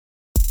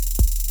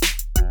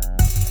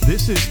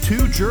This is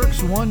Two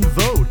Jerks, One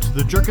Vote,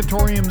 the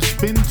Jerkatorium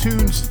Spin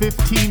Tunes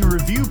 15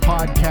 review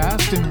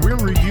podcast, and we're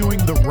reviewing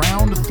the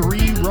Round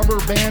 3 Rubber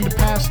Band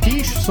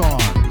Pastiche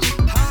songs.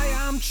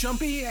 Hi, I'm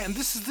Chumpy, and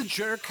this is The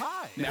Jerk.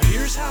 Hi. Now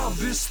here's how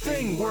this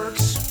thing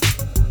works.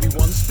 We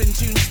won Spin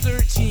Tunes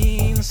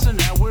 13, so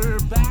now we're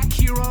back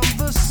here on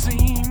the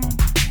scene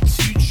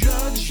to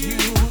judge you,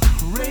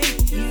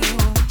 rate you,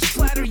 to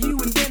flatter you,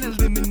 and then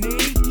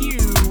eliminate you.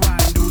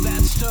 I know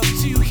that's tough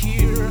to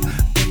hear,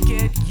 but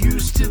get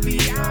used to the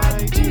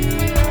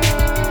idea.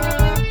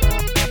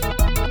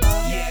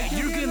 Yeah,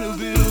 you're gonna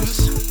lose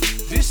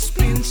this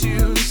Spin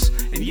Tunes,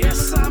 and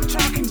yes, I'm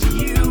talking to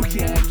you.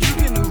 Yeah,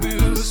 you're gonna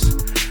lose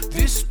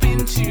this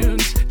Spin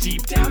Tunes.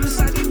 Deep down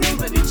inside, you know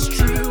that it's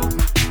true.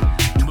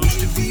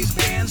 Most of these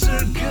bands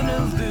are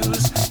gonna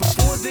lose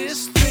before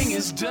this thing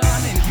is done,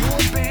 and your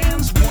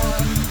band's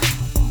won.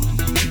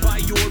 And by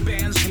your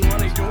band's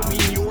won, I don't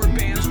mean your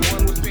band's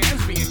won with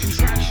bands being a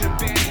contraction of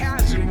band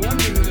has and won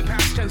meaning the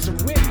past tense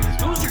of win.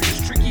 Those are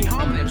just tricky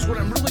homonyms. What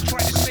I'm really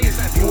trying to say is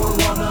that you're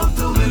one of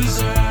the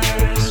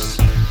losers.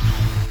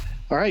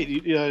 All right,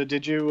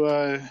 did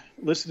you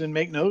listen and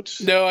make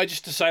notes? No, I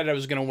just decided I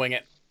was going to wing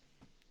it.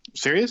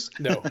 Serious?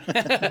 No.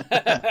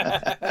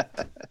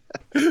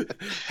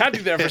 Had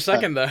to there for a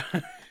second, though.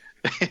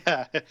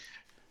 Yeah.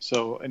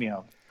 So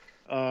anyhow,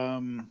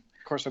 of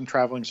course I'm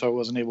traveling, so I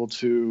wasn't able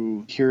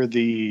to hear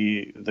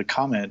the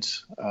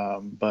comments.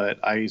 But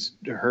I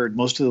heard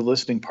most of the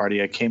listening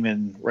party. I came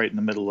in right in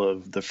the middle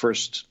of the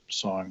first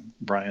song,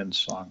 Brian's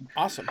song.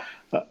 Awesome.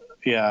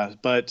 Yeah,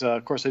 but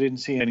of course I didn't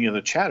see any of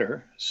the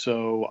chatter,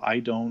 so I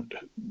don't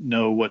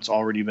know what's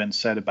already been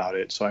said about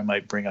it. So I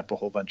might bring up a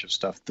whole bunch of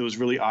stuff that was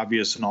really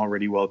obvious and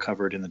already well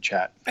covered in the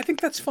chat. I think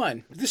that's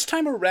fine. This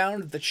time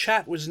around, the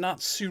chat was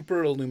not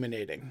super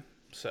illuminating.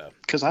 So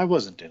Because I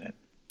wasn't in it.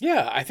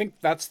 yeah, I think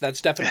that's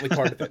definitely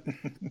part of it.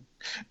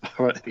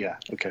 Yeah,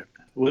 okay.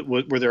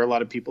 Were there a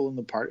lot of people in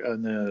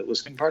the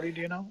listening party, do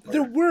you know?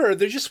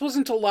 There just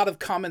wasn't a lot of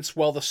comments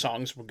while the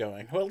songs were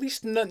going. Well, at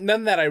least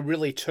none that I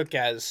really took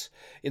as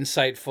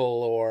insightful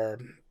or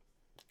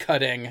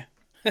cutting.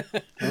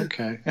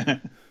 Okay.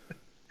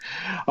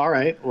 All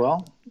right,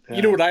 well.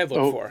 You know what I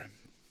look for.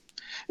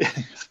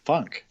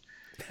 Funk.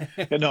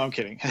 No, I'm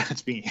kidding.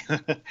 It's me.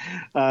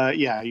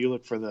 Yeah, you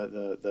look for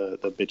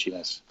the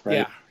bitchiness,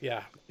 right?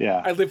 Yeah.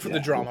 Yeah. I live for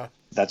the drama.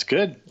 That's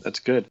good.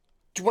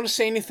 Do you want to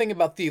say anything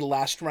about the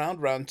last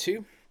round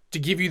 2? To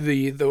give you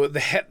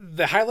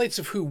the highlights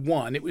of who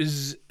won, it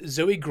was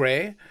Zoe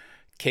Gray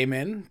came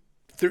in,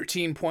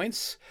 13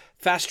 points.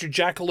 Faster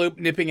Jackalope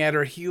nipping at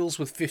her heels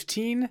with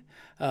 15.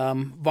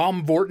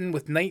 Vom Vorten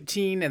with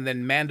 19, and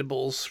then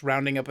Mandibles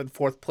rounding up in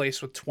 4th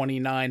place with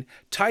 29,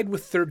 tied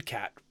with Third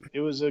Cat.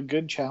 It was a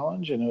good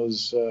challenge, and it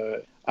was.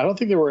 I don't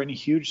think there were any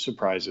huge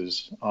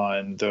surprises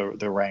on the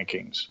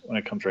rankings when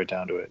it comes right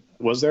down to it.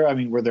 Was there? I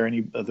mean, were there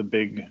any of the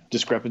big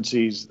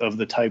discrepancies of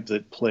the type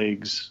that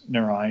plagues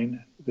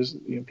Narayan? Because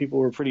people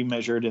were pretty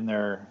measured in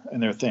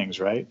their things,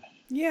 right?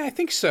 Yeah, I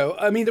think so.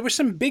 I mean, there were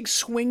some big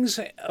swings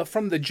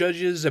from the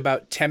judges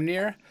about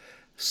Temnir.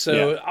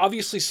 So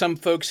obviously some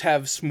folks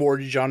have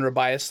more genre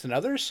bias than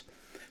others.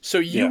 So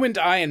you and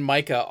I and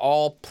Micah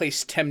all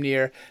placed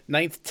Temnir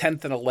 9th,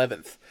 10th, and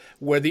 11th,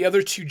 where the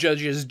other two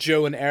judges,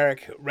 Joe and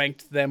Eric,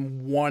 ranked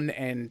them 1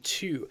 and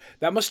 2.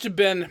 That must have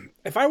been,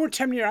 if I were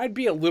Temnir, I'd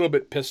be a little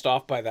bit pissed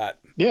off by that.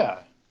 Yeah,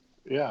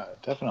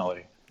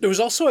 definitely. There was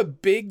also a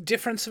big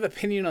difference of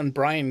opinion on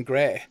Brian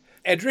Gray.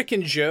 Edric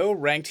and Joe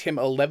ranked him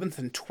 11th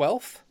and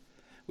 12th,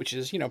 which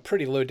is,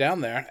 pretty low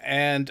down there.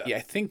 And I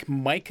think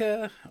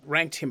Micah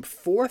ranked him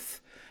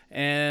 4th,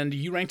 and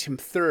you ranked him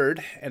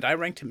 3rd, and I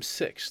ranked him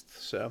 6th.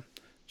 So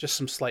just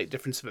some slight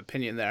difference of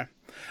opinion there.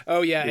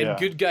 Oh, yeah, and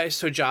Good Guy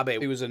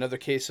Sojabe. It was another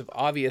case of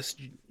obvious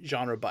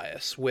genre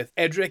bias, with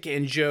Edric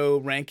and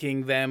Joe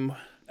ranking them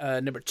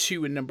number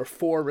 2 and number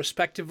 4,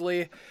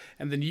 respectively.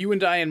 And then you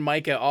and I and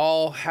Micah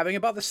all having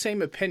about the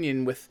same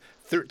opinion with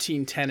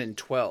 13, 10, and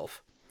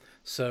 12.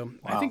 So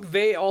I think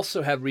they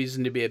also have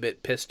reason to be a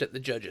bit pissed at the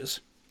judges.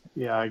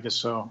 Yeah, I guess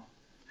so.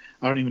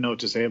 I don't even know what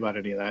to say about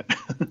any of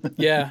that.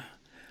 Yeah.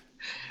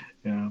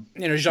 Yeah.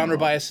 Genre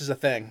bias is a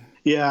thing.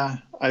 Yeah,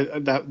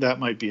 that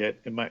might be it.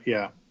 It might,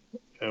 yeah.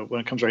 When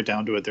it comes right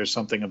down to it, there's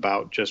something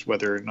about just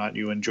whether or not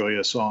you enjoy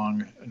a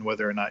song and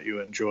whether or not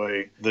you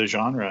enjoy the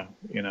genre,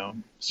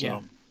 So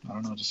I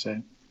don't know what to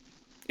say.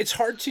 It's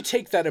hard to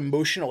take that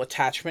emotional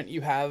attachment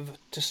you have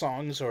to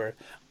songs, or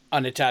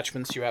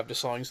unattachments you have to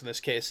songs in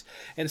this case,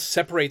 and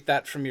separate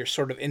that from your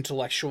sort of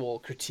intellectual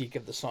critique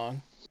of the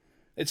song.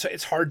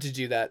 It's hard to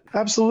do that.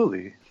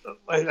 Absolutely.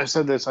 I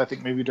said this, I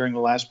think maybe during the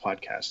last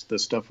podcast, the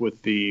stuff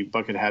with the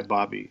Bucket Hat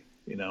Bobby,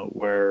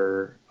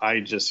 where I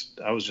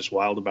was just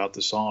wild about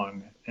the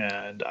song,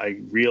 and I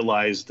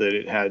realized that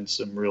it had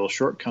some real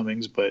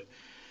shortcomings, but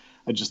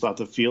I just thought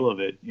the feel of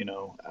it,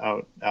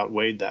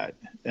 outweighed that.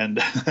 And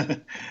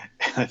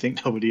I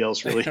think nobody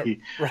else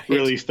really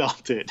really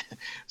felt it.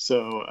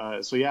 So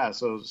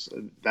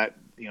that,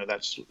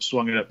 that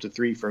swung it up to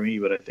 3 for me,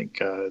 but I think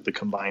the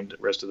combined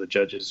rest of the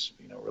judges,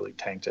 really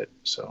tanked it.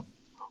 So,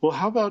 well,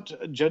 how about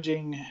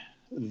judging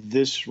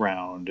this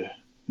round.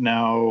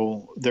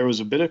 Now, there was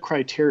a bit of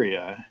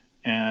criteria,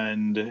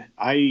 and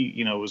I,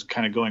 was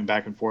kind of going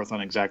back and forth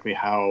on exactly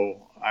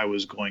how I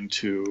was going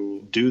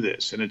to do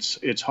this. And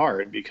it's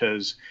hard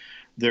because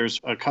there's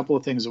a couple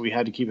of things that we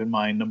had to keep in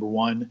mind. Number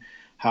one,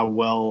 how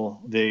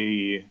well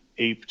they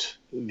aped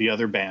the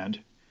other band.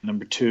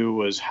 Number two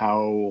was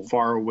how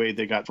far away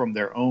they got from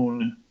their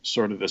own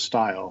sort of a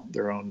style,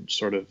 their own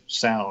sort of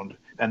sound.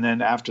 And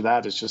then after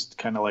that, it's just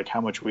kind of like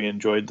how much we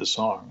enjoyed the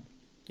song.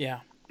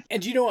 Yeah.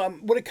 And,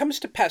 when it comes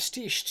to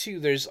pastiche, too,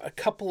 there's a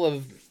couple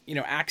of,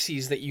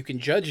 axes that you can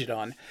judge it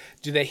on.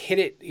 Do they hit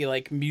it,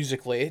 like,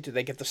 musically? Do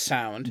they get the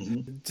sound?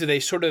 Mm-hmm. Do they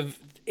sort of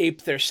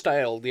ape their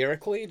style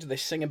lyrically? Do they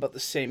sing about the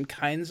same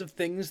kinds of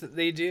things that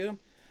they do?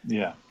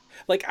 Yeah.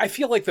 Like, I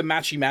feel like the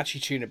Matchy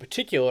Matchy tune in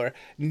particular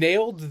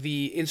nailed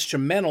the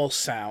instrumental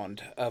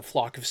sound of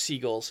Flock of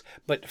Seagulls,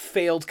 but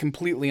failed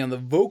completely on the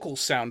vocal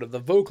sound of the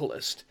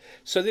vocalist.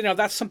 So,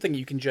 that's something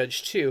you can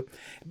judge too.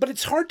 But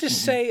it's hard to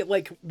say,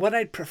 like, what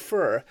I'd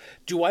prefer.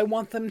 Do I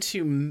want them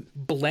to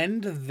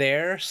blend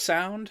their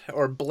sound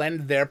or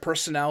blend their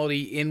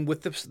personality in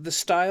with the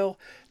style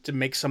to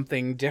make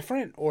something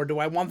different? Or do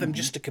I want them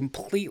just to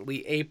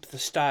completely ape the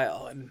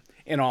style and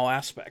in all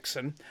aspects?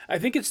 And I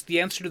think it's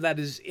the answer to that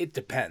is it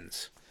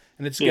depends.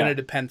 And it's going to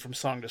depend from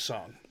song to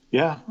song.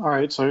 Yeah. All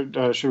right.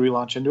 So should we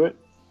launch into it?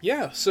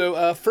 Yeah.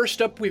 So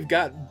first up, we've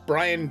got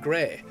Brian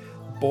Gray,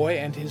 Boy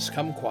and His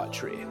Kumquat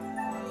Tree.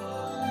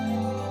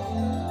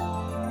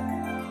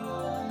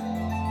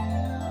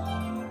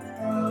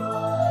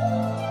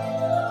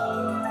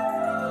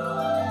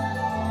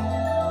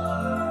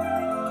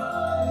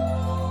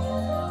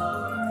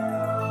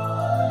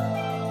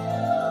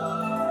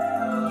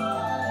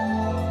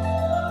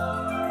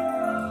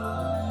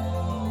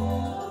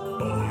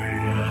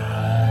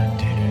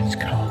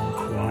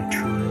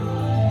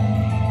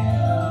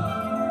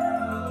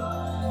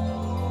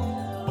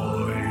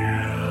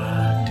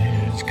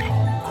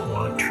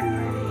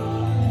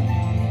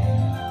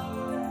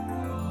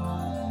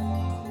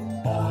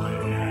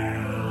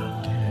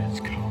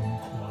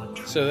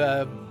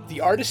 So the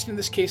artist in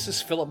this case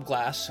is Philip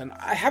Glass, and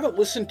I haven't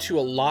listened to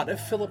a lot of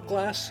Philip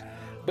Glass,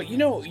 but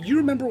you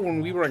remember when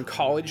we were in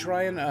college,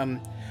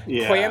 Ryan?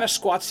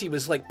 Koyaanisqatsi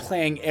was like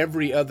playing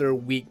every other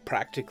week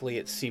practically,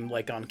 it seemed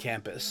like, on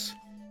campus.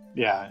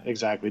 Yeah,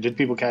 exactly. Did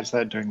people catch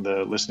that during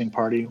the listening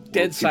party?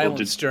 Dead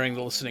silence during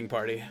the listening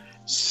party.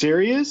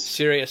 Serious?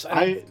 Serious.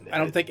 I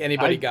don't think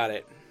anybody got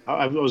it.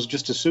 I was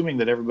just assuming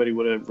that everybody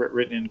would have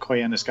written in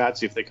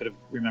Koyaanisqatsi if they could have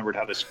remembered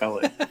how to spell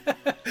it.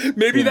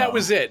 Maybe that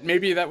was it.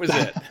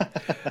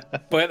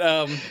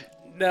 But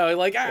no,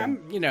 like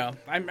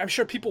I'm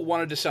sure people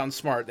wanted to sound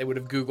smart. They would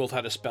have Googled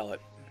how to spell it.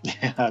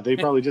 Yeah, they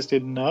probably just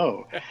didn't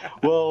know.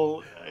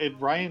 Well, if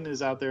Brian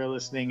is out there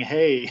listening,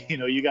 hey,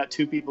 you got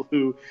two people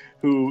who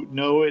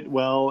know it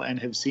well and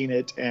have seen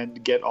it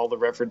and get all the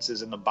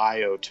references in the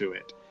bio to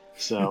it.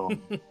 So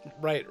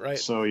right.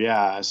 So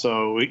yeah,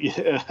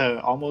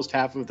 almost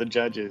half of the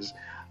judges,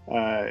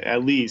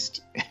 at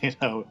least,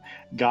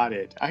 got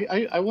it.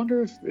 I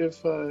wonder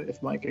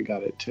if Micah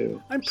got it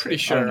too. I'm pretty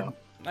sure.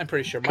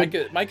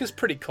 Micah's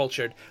pretty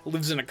cultured.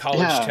 Lives in a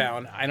college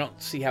town. I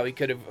don't see how he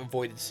could have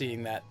avoided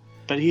seeing that.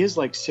 But he is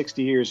like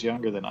 60 years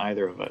younger than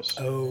either of us.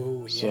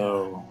 Oh, yeah.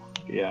 So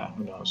yeah,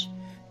 who knows?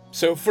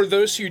 So for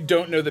those who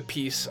don't know the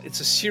piece, it's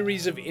a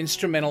series of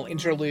instrumental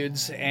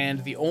interludes,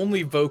 and the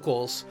only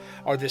vocals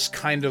are this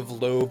kind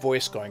of low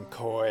voice going,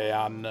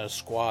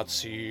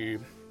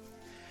 Koyaanisqatsi,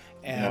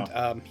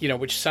 and,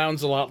 which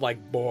sounds a lot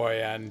like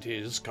Boy and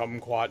His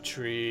Kumquat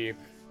Tree.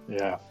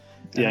 Yeah.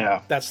 And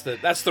yeah. That's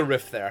the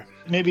riff there.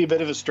 Maybe a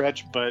bit of a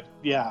stretch, but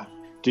yeah.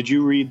 Did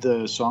you read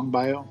the song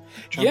bio,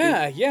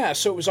 Chunky? Yeah.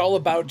 So it was all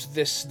about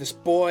this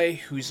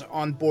boy who's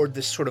on board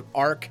this sort of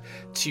ark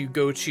to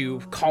go to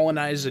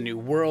colonize a new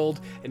world,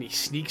 and he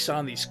sneaks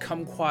on these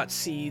kumquat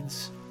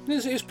seeds.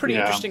 It was pretty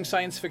interesting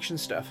science fiction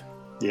stuff.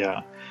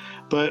 Yeah,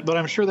 but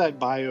I'm sure that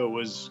bio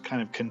was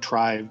kind of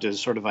contrived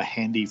as sort of a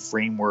handy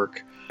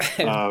framework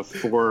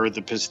for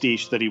the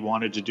pastiche that he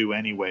wanted to do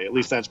anyway. At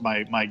least that's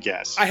my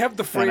guess. I have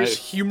the phrase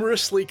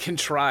humorously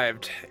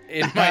contrived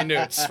in my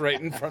notes right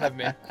in front of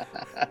me.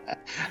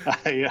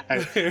 I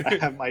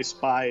have my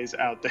spies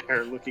out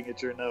there looking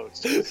at your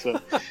notes. So,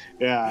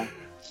 yeah.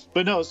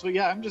 But no, so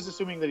yeah, I'm just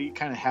assuming that he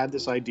kind of had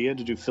this idea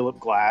to do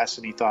Philip Glass,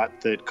 and he thought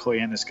that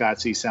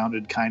Koyaanisqatsi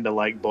sounded kind of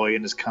like Boy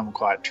and His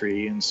Kumquat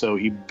Tree, and so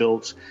he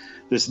built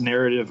this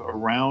narrative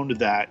around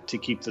that to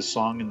keep the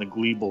song in the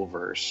Gleeble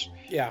verse.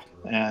 Yeah.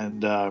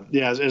 And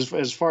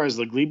as far as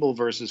the Gleeble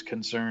verse is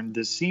concerned,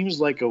 this seems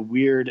like a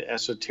weird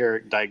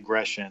esoteric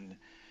digression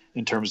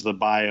in terms of the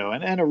bio,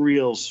 and a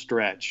real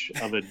stretch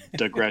of a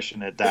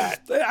digression at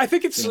that. I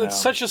think it's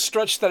such a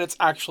stretch that it's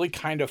actually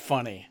kind of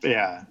funny.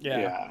 Yeah.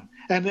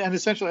 And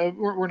essentially,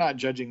 we're not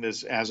judging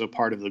this as a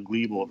part of the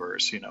Gleeble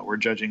verse. We're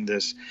judging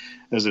this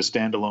as a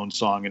standalone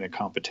song in a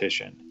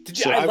competition.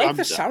 I like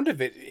the sound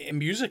of it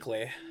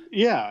musically.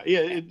 Yeah.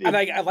 And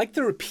I like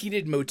the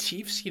repeated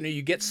motifs.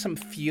 You get some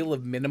feel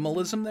of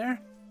minimalism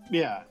there.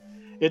 Yeah.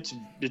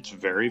 It's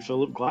very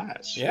Philip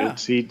Glass. Yeah.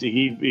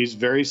 He's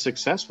very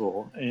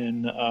successful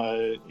in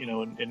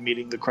in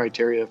meeting the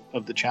criteria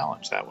of the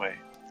challenge that way.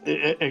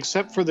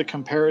 Except for the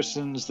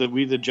comparisons that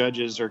we, the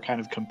judges, are kind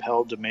of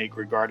compelled to make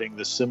regarding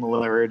the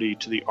similarity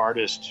to the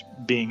artist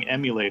being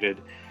emulated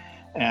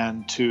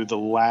and to the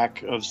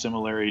lack of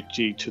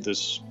similarity to the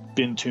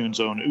Spin Tunes'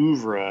 own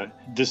oeuvre,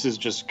 this has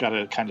just got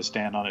to kind of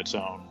stand on its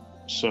own.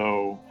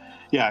 So,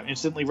 yeah,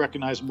 instantly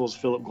recognizable as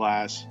Philip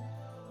Glass,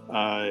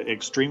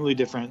 extremely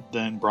different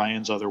than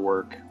Brian's other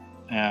work.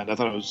 And I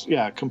thought it was,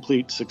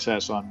 complete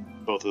success on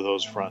both of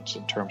those fronts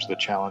in terms of the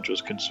challenge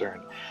was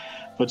concerned.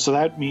 But so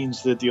that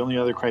means that the only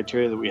other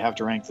criteria that we have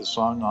to rank the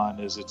song on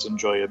is its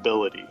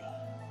enjoyability,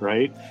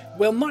 right?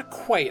 Well, not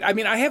quite. I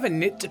mean, I have a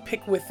nit to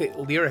pick with it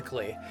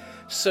lyrically.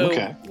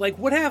 So, like,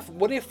 what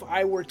if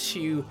I were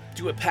to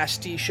do a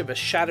pastiche of a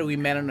Shadowy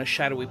Man on a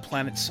Shadowy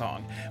Planet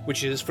song,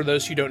 which is, for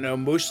those who don't know,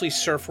 mostly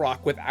surf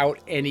rock without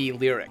any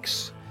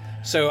lyrics.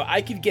 So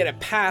I could get a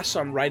pass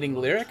on writing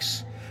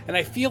lyrics, and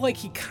I feel like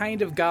he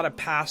kind of got a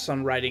pass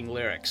on writing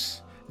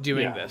lyrics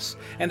doing this.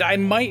 And I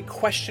might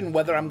question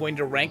whether I'm going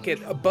to rank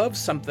it above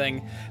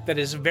something that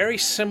is very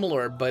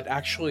similar, but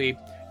actually,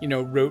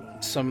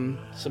 wrote some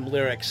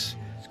lyrics,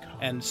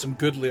 and some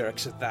good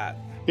lyrics at that.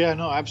 Yeah,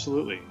 no,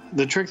 absolutely.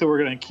 The trick that we're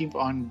going to keep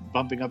on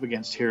bumping up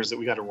against here is that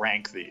we got to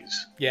rank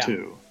these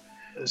too.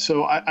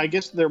 So I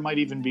guess there might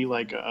even be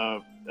like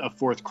a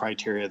fourth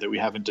criteria that we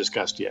haven't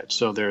discussed yet.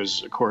 So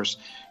there's, of course,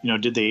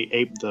 did they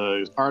ape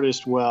the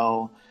artist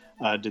well?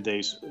 Did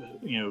they,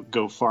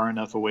 go far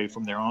enough away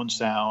from their own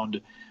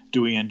sound?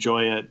 Do we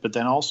enjoy it? But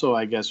then also,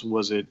 I guess,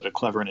 was it a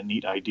clever and a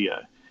neat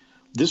idea?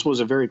 This was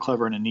a very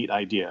clever and a neat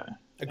idea.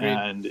 Agreed.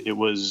 And it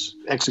was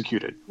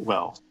executed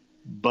well.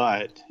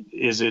 But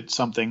is it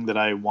something that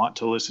I want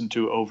to listen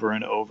to over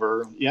and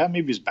over? Yeah,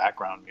 maybe it's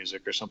background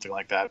music or something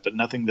like that, but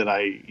nothing that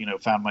I,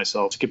 found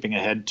myself skipping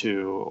ahead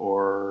to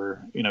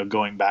or,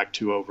 going back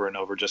to over and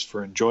over just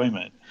for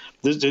enjoyment.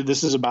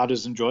 This is about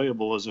as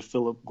enjoyable as a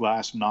Philip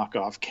Glass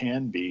knockoff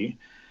can be,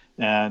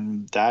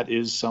 and that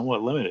is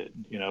somewhat limited.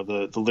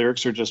 The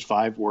lyrics are just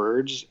 5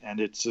 words, and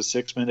it's a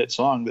 6-minute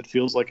song that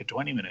feels like a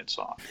 20-minute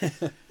song.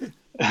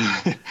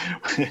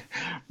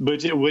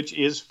 which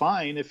is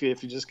fine if you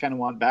just kind of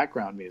want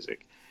background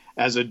music.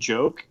 As a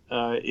joke,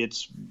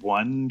 it's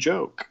one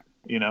joke.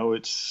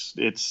 It's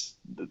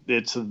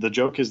the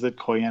joke is that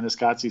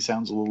Koyaanisqatsi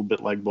sounds a little bit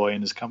like Boy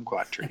and His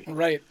Kumquat Tree.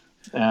 Right.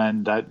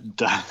 And that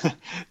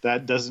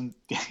doesn't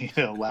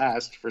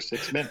last for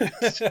 6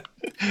 minutes.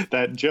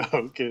 That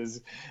joke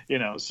is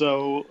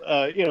so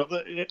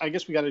I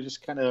guess we got to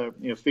just kind of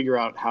figure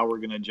out how we're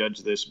going to judge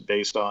this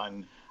based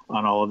on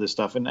all of this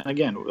stuff. And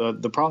again,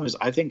 the problem is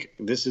I think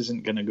this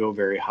isn't going to go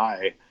very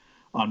high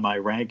on my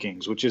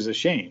rankings, which is a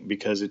shame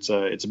because it's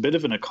a bit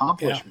of an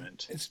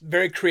accomplishment. Yeah, it's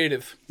very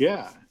creative.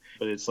 Yeah,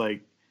 but it's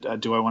like,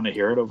 do I want to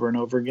hear it over and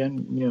over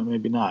again?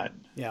 Maybe not.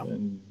 Yeah,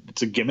 and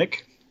it's a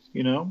gimmick,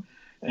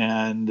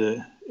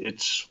 and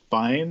it's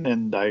fine.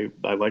 And I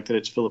like that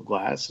it's Philip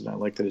Glass, and I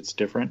like that it's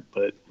different.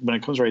 But when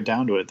it comes right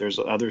down to it, there's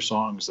other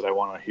songs that I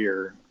want to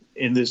hear.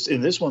 In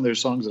this one,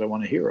 there's songs that I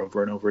want to hear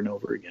over and over and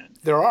over again.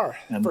 There are,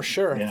 for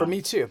sure. Yeah. For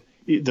me too.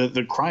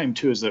 The crime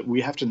too is that we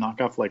have to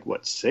knock off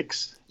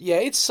 6? Yeah,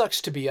 it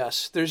sucks to be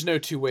us. There's no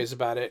two ways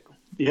about it.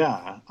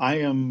 Yeah, I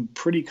am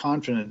pretty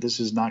confident this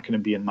is not going to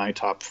be in my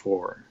top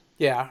 4.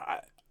 Yeah,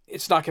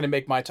 it's not going to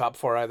make my top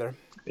 4 either.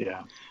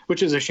 Yeah,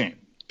 which is a shame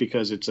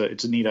because it's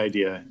a neat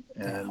idea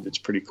and it's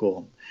pretty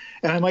cool.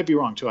 And I might be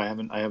wrong too. I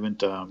haven't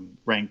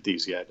ranked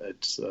these yet.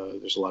 There's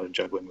a lot of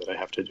juggling that I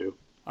have to do.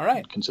 All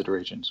right.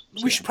 Considerations.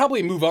 So, we should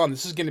probably move on.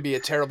 This is going to be a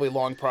terribly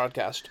long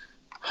podcast.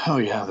 Oh,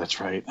 yeah, that's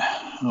right.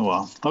 Oh,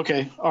 well.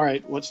 Okay. All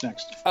right. What's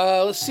next?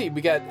 Let's see.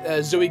 We got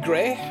Zoe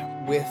Gray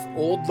with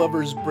Old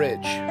Lover's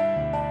Bridge.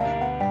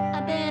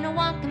 I've been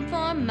walking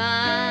for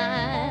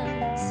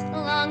miles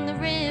along the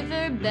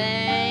river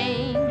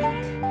bank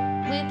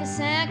with a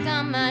sack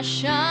on my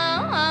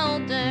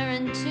shoulder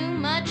and too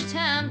much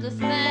time to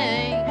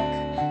think.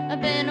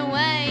 I've been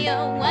away,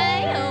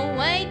 away,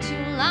 away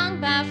too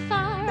long by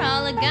far.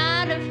 All I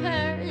got of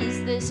her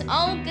is this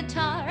old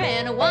guitar,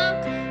 and I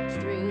walk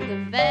through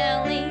the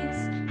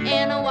valleys,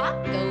 and I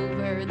walk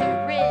over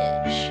the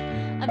ridge.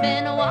 I've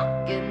been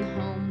walking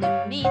home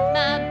to meet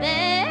my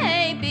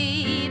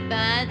baby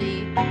by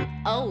the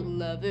old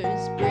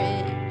lover's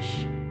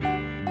bridge.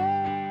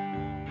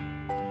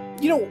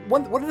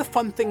 One of the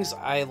fun things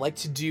I like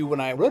to do when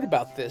I wrote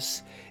about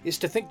this is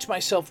to think to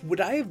myself, would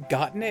I have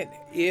gotten it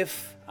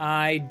if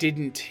I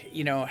didn't,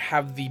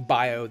 have the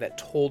bio that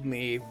told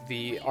me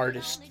the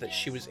artist that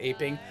she was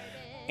aping?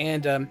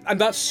 And I'm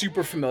not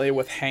super familiar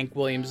with Hank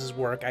Williams'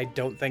 work. I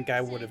don't think I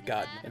would have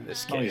gotten in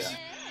this case. Oh, yeah.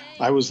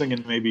 I was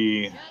thinking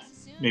maybe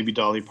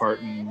Dolly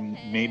Parton,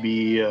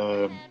 maybe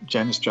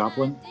Janis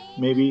Joplin,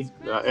 maybe.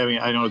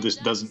 I know this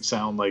doesn't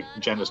sound like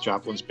Janis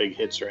Joplin's big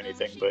hits or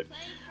anything, but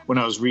when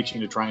I was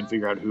reaching to try and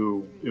figure out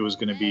who it was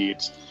going to be,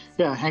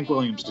 Hank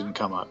Williams didn't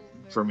come up.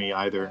 for me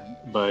either,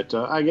 but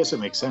I guess it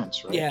makes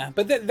sense, right? Yeah,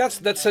 but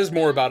that says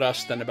more about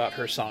us than about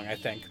her song, I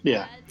think.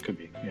 Yeah, could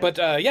be. Yeah. But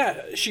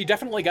yeah, she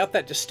definitely got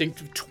that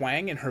distinctive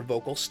twang in her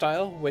vocal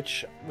style,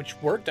 which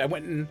worked. I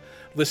went and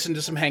listened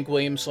to some Hank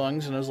Williams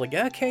songs, and I was like,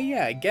 okay,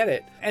 yeah, I get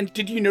it. And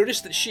did you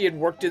notice that she had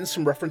worked in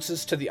some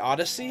references to the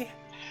Odyssey?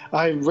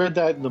 I read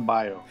that in the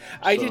bio.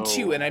 I did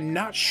too, and I'm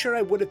not sure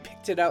I would have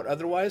picked it out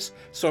otherwise.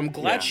 So I'm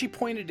glad she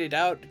pointed it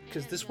out,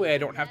 because this way I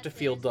don't have to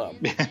feel dumb.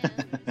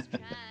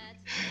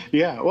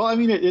 Yeah, well, I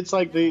mean, it's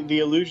like the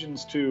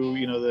allusions to,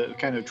 you know, the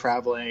kind of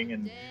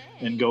traveling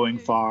and going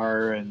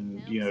far,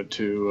 and, you know,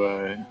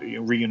 to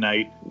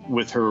reunite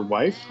with her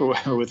wife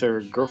or with her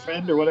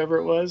girlfriend or whatever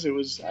it was.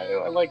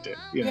 I liked it.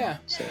 You know, yeah.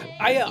 So,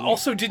 I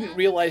also didn't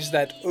realize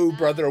that "Oh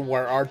Brother,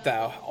 Where Art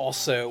Thou"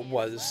 also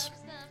was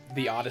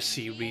the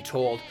Odyssey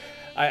retold.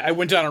 I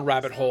went down a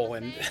rabbit hole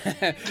and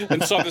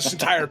and saw this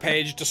entire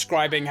page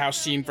describing how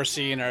scene for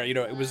scene, or, you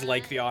know, it was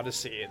like the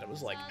Odyssey, and it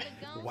was like,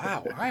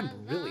 wow, I'm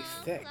really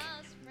thick.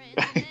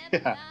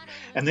 Yeah,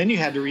 and then you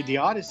had to read the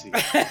Odyssey.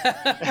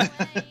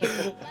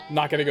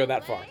 Not gonna go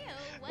that far.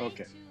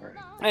 Okay, all right.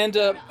 And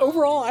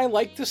overall, I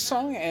like this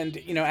song, and,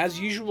 you know, as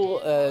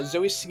usual,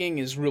 Zoe's singing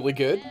is really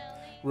good,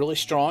 really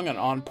strong and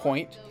on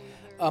point.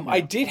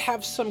 I did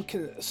have some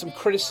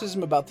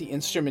criticism about the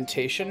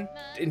instrumentation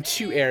in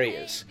two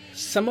areas.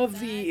 Some of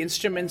the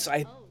instruments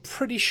I'm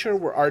pretty sure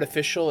were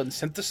artificial and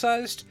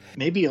synthesized.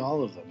 Maybe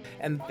all of them.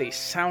 And they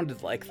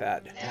sounded like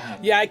that.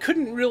 Yeah, I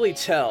couldn't really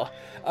tell.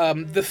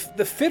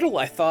 The fiddle,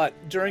 I thought,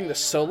 during the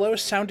solo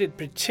sounded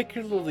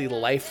particularly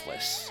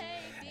lifeless.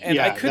 And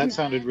yeah, that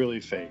sounded really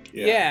fake.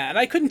 Yeah, and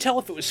I couldn't tell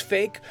if it was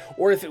fake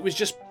or if it was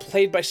just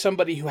played by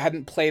somebody who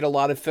hadn't played a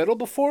lot of fiddle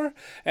before.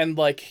 And,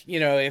 like, you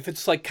know, if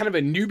it's like kind of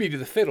a newbie to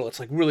the fiddle, it's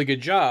like, really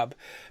good job.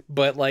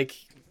 But, like,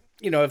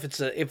 you know, if it's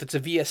a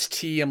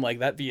VST, I'm like,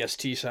 that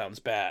VST sounds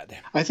bad.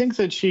 I think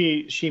that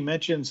she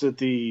mentions that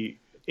the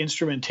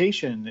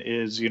instrumentation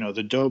is, you know,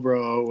 the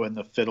dobro and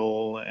the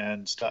fiddle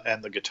and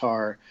the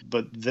guitar,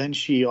 but then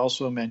she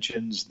also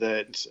mentions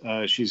that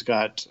she's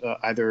got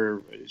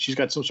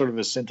some sort of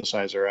a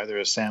synthesizer, either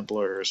a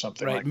sampler or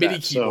something like MIDI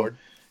that. keyboard. So,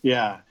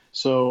 yeah.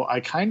 So I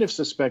kind of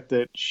suspect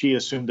that she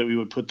assumed that we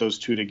would put those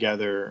two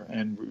together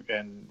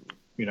and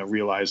you know,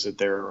 realize that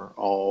they're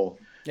all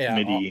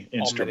MIDI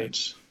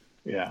instruments. All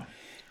MIDI. Yeah.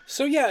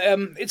 So yeah,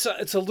 it's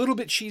a little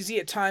bit cheesy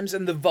at times,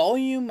 and the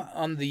volume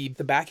on the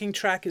backing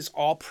track is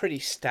all pretty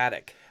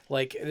static.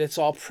 Like, it's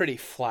all pretty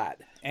flat,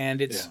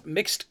 and it's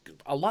mixed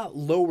a lot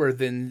lower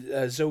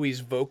than Zoe's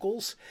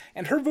vocals.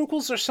 And her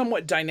vocals are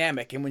somewhat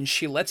dynamic, and when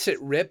she lets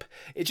it rip,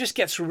 it just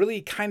gets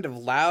really kind of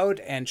loud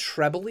and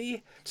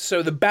trebly.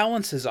 So the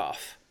balance is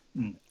off.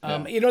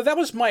 You know, that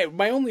was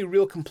my only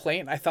real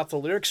complaint. I thought the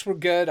lyrics were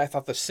good. I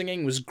thought the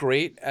singing was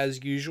great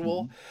as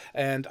usual,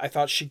 and I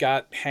thought she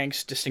got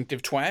Hank's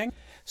distinctive twang.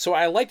 So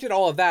I liked it,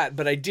 all of that,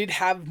 but I did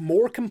have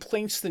more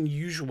complaints than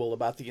usual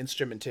about the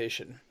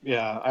instrumentation.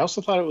 Yeah, I also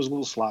thought it was a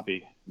little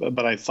sloppy,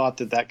 but I thought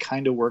that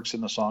kind of works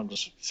in the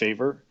song's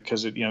favor,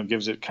 because it, you know,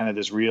 gives it kind of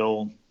this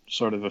real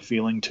sort of a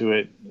feeling to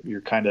it. You're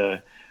kind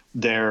of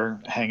there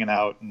hanging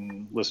out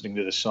and listening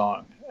to this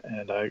song.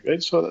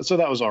 And so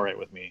that was all right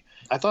with me.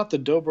 I thought the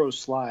dobro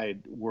slide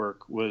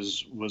work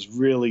was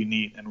really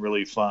neat and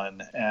really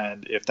fun.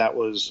 And if that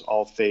was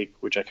all fake,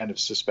 which I kind of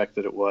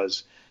suspected it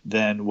was,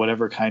 then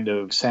whatever kind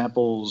of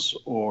samples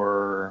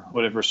or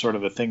whatever sort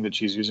of a thing that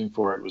she's using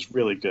for it was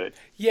really good.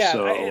 Yeah,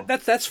 so,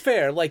 that's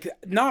fair. Like,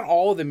 not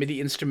all the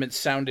MIDI instruments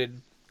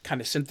sounded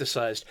kind of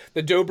synthesized.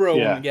 The dobro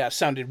one,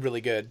 sounded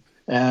really good.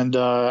 And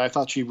I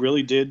thought she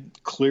really did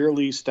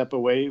clearly step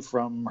away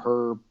from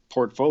her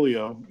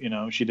portfolio. You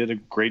know, she did a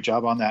great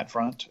job on that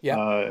front.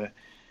 Yeah.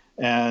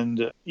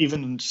 And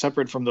even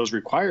separate from those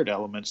required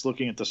elements,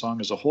 looking at the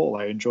song as a whole,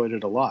 I enjoyed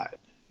it a lot.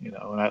 You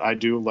know, and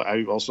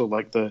I also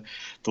like the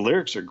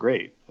lyrics are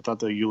great. I thought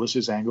the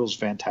Ulysses angle is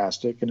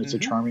fantastic, and it's a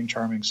charming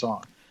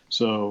song.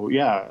 So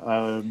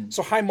yeah.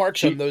 So high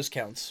marks on those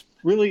counts.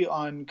 Really,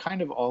 on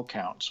kind of all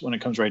counts when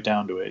it comes right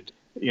down to it.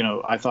 You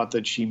know, I thought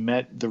that she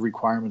met the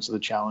requirements of the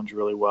challenge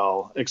really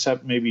well,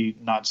 except maybe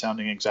not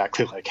sounding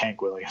exactly like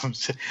Hank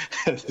Williams,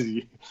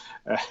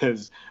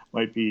 as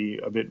might be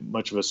a bit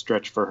much of a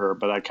stretch for her,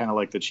 but I kind of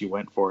like that she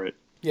went for it.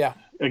 Yeah.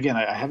 Again,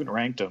 I haven't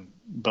ranked them,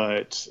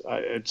 but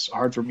it's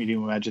hard for me to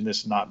imagine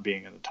this not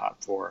being in the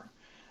top 4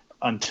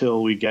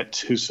 until we get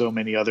to so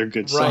many other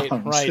good songs.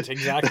 Right,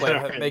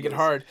 exactly. Make it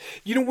hard.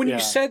 You know, when you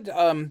said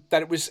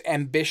that it was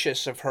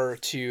ambitious of her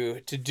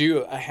to do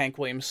a Hank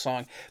Williams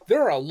song,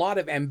 there are a lot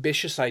of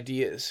ambitious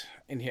ideas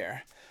in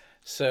here.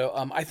 So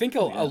I think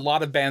a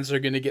lot of bands are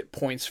going to get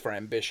points for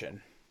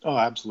ambition. Oh,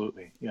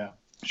 absolutely. Yeah.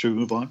 Should we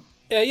move on?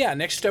 Yeah.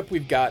 Next up,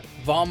 we've got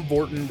Von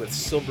Borton with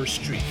Silver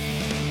Streak.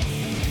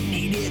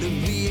 Needed a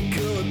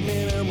vehicle at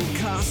minimal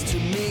cost to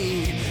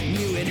me.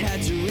 Knew it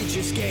had to reach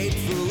escape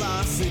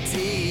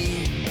velocity.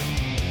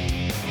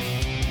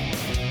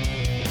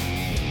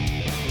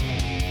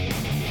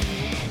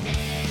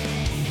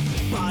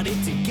 Bought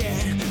it to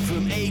get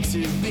from A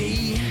to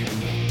B.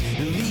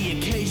 The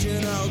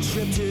occasional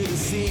trip to the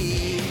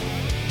sea.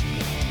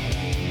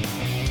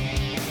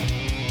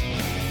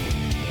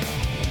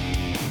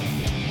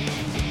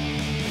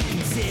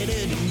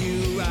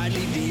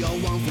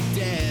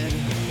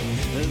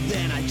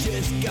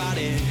 just got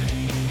it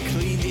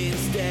cleaned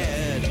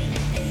instead.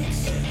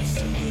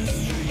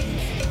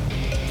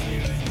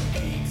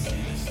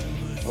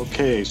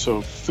 Okay,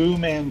 so Fu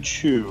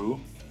Manchu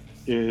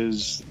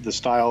is the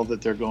style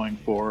that they're going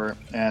for.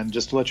 And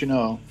just to let you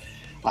know,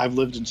 I've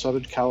lived in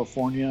Southern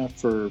California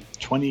for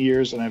 20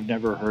 years and I've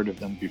never heard of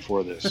them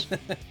before this.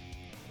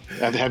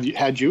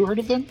 Had you heard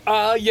of them?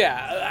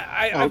 Yeah.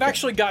 I've Okay.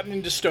 actually gotten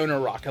into stoner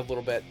rock a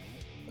little bit,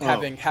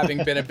 having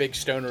been a big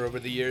stoner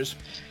over the years.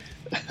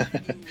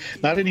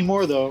 Not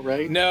anymore, though,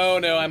 right? No,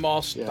 I'm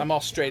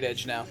all straight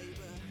edge now.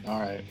 All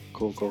right,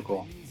 cool.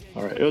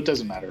 All right, it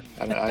doesn't matter.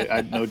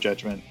 I no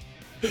judgment.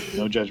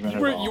 No judgment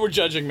at all. You were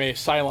judging me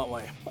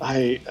silently.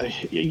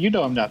 You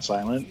know I'm not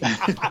silent.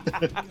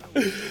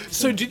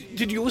 So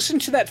did you listen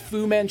to that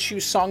Fu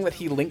Manchu song that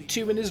he linked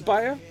to in his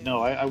bio?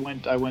 No, I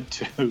went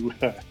to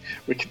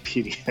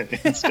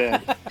Wikipedia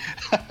instead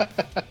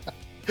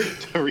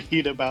to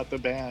read about the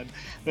band.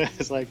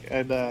 It's like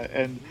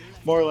and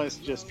more or less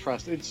just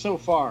trust. It's so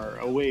far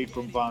away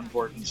from Von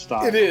Vorten's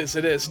style. It is.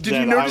 Did you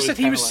That notice that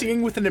he kinda was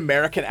singing with an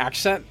American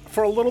accent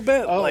for a little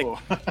bit? Oh,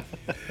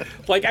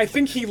 Like I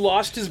think he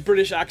lost his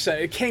British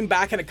accent. It came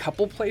back in a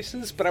couple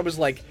places, but I was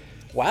like,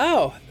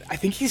 wow, I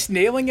think he's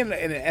nailing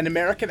an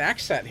American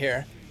accent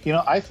here.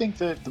 I think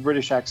that the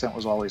British accent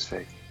was always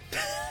fake.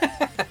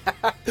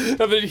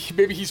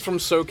 Maybe he's from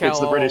SoCal. It's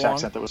the all British along.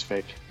 accent that was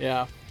fake.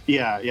 Yeah.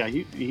 Yeah.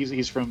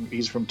 He's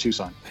from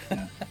Tucson.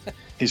 Yeah.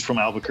 He's from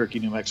Albuquerque,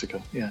 New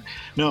Mexico. Yeah.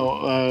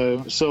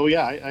 No. So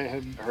yeah, I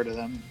hadn't heard of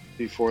them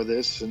before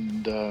this,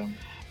 and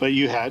but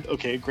you had.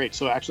 Okay, great.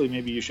 So actually,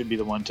 maybe you should be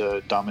the one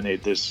to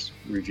dominate this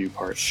review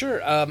part.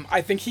 Sure.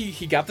 I think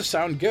he got the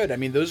sound good. I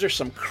mean, those are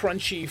some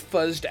crunchy,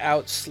 fuzzed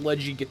out,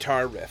 sludgy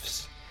guitar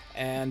riffs.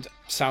 And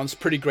sounds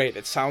pretty great.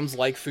 It sounds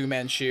like Fu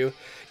Manchu.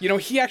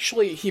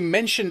 He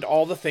mentioned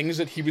all the things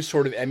that he was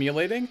sort of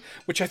emulating,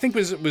 which I think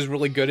was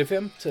really good of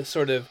him to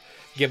sort of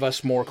give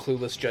us more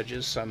clueless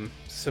judges some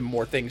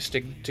more things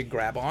to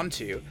grab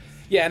onto.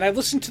 Yeah, and I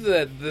listened to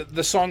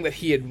the song that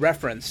he had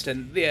referenced,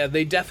 and yeah,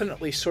 they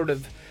definitely sort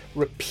of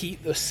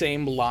repeat the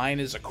same line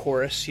as a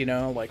chorus,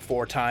 like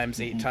 4 times,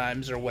 8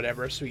 times, or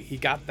whatever. So he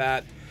got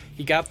that.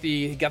 He got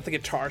the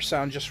guitar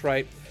sound just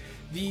right.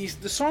 The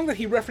song that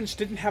he referenced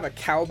didn't have a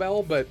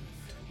cowbell, but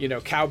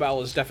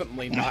cowbell is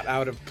definitely not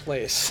out of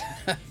place.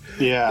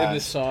 Yeah. In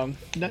this song.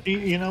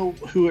 You know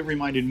who it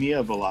reminded me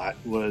of a lot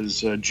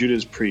was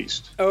Judas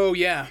Priest. Oh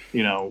yeah.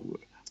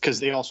 Because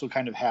they also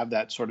kind of have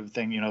that sort of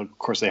thing. Of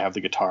course they have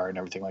the guitar and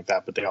everything like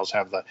that, but they also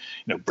have the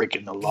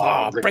breaking the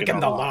law, breaking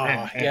the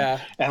law.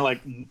 And like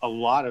a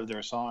lot of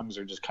their songs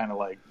are just kind of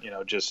like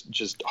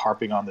just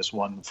harping on this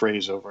one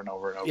phrase over and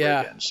over and over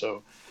again.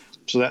 So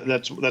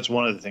that's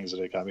one of the things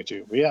that it got me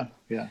to. But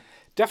yeah.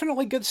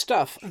 Definitely good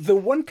stuff. The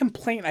one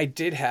complaint I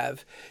did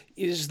have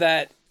is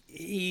that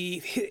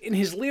in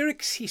his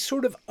lyrics, he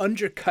sort of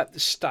undercut the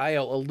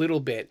style a little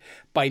bit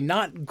by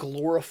not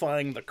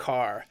glorifying the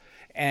car.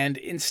 And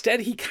instead,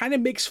 he kind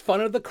of makes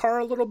fun of the car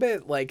a little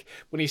bit, like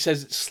when he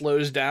says it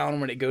slows down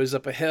when it goes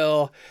up a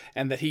hill,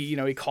 and that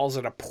he calls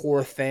it a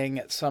poor thing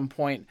at some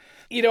point.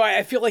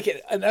 I feel like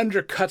it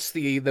undercuts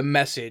the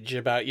message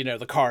about,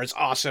 the car is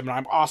awesome and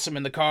I'm awesome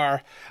in the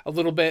car a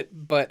little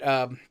bit. But,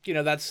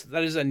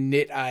 that is a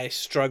nit I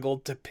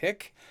struggled to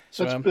pick.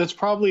 So that's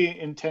probably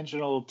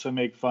intentional to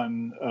make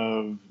fun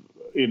of, of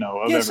it's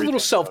everything, a little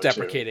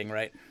self-deprecating,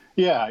 right?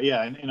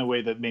 Yeah, in a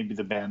way that maybe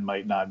the band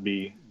might not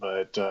be,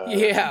 but but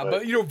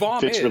Vom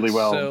fits is, really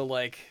well. So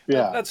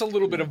that's a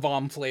little bit of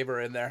Vom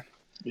flavor in there.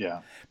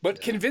 Yeah,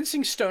 but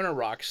convincing stoner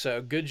rock.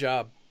 So good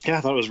job. Yeah,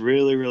 I thought it was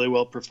really, really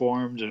well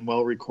performed and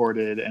well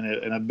recorded,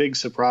 and a big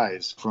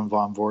surprise from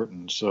Von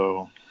Vorten.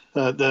 So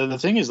the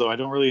thing is, though, I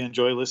don't really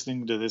enjoy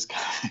listening to this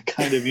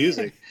kind of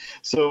music.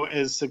 So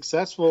as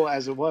successful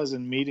as it was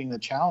in meeting the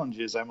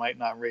challenges, I might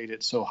not rate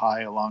it so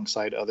high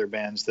alongside other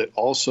bands that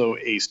also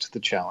aced the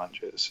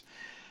challenges.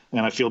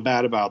 And I feel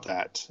bad about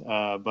that.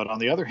 But on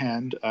the other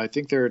hand, I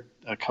think there are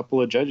a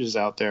couple of judges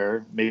out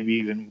there, maybe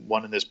even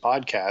one in this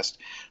podcast,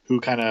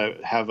 who kind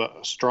of have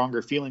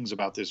stronger feelings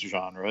about this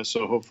genre.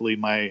 So hopefully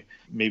my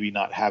maybe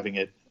not having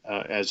it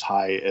as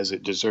high as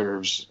it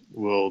deserves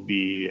will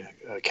be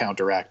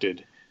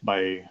counteracted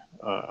by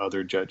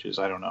other judges.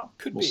 I don't know.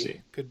 We'll see.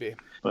 Could be.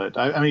 But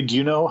I mean, do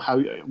you know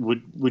how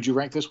would you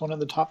rank this one in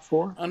the top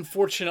 4?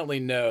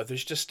 Unfortunately, no.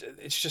 It's just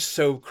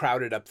so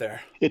crowded up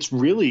there. It's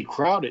really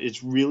crowded.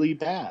 It's really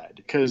bad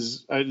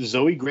because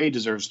Zoe Gray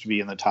deserves to be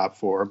in the top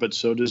 4, but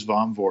so does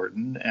Von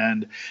Vorten,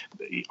 and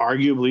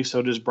arguably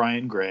so does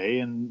Brian Gray,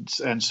 and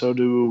so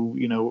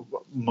do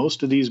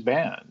most of these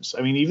bands.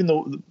 I mean,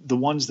 even the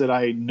ones that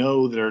I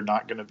know that are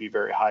not going to be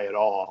very high at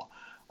all,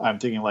 I'm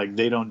thinking like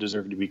they don't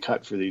deserve to be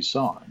cut for these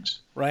songs.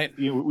 Right.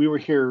 We were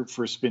here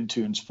for Spin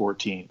Tunes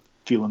 14.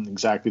 Feeling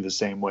exactly the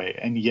same way,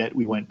 and yet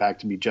we went back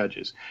to be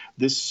judges.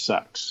 This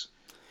sucks.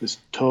 This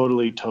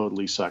totally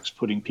sucks,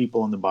 putting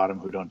people in the bottom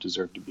who don't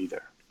deserve to be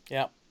there.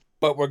 Yeah,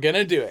 but we're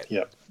gonna do it.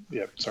 Yep,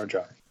 it's our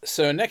job.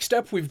 So next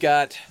up, we've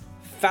got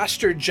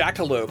Faster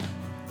Jackalope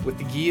with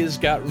the Gia's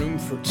Got Room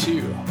for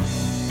Two.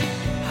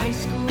 High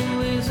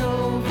school is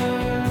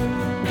over.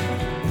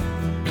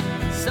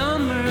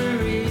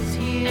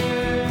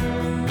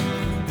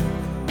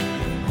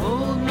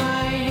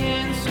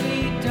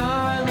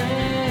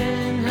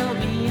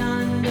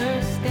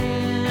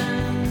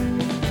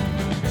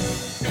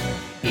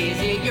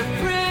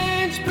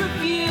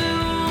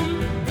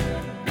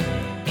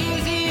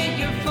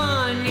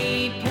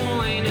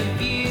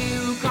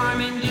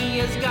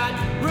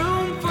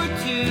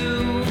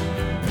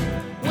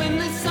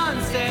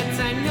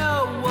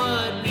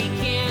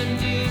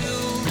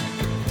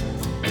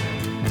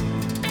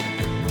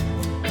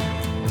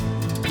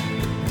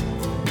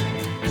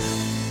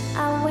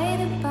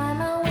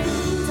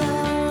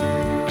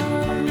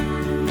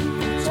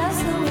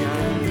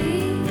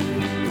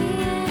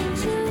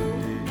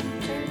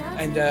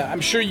 And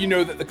I'm sure you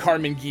know that the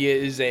Karmann Ghia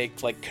is a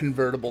like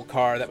convertible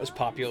car that was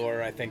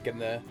popular, I think, in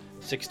the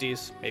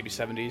 60s, maybe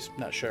 70s,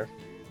 not sure.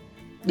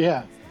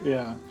 Yeah.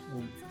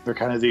 They're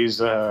kind of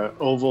these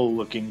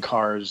oval-looking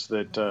cars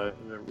that are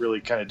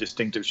really kind of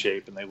distinctive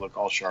shape, and they look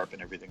all sharp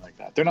and everything like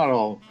that. They're not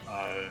all,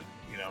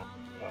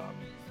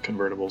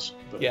 convertibles.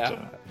 But,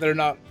 they're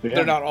not. Yeah.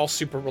 They're not all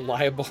super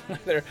reliable.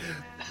 They're.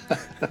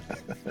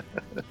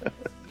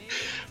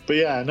 But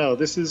yeah, no,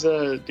 this is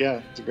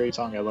it's a great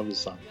song. I love this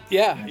song.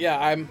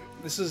 Yeah.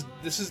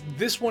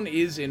 This one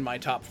is in my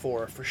top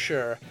 4 for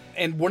sure.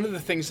 And one of the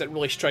things that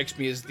really strikes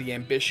me is the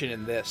ambition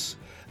in this,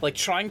 like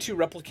trying to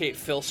replicate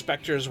Phil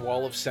Spector's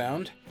Wall of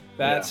Sound.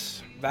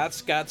 That's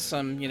got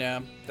some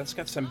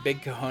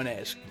big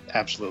cojones.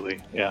 Absolutely,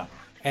 yeah.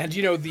 And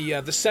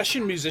the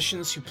session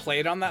musicians who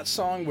played on that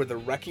song were the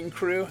Wrecking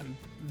Crew.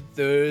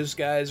 Those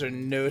guys are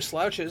no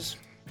slouches.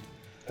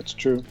 That's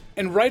true.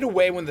 And right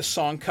away when the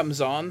song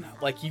comes on,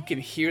 like you can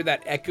hear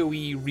that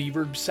echoey,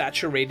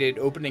 reverb-saturated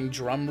opening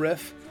drum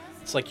riff.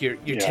 It's like you're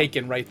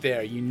taken right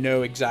there. You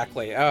know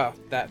exactly.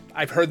 That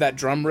I've heard that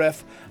drum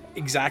riff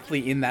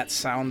exactly in that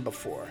sound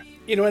before.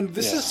 And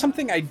this is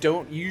something I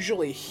don't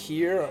usually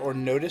hear or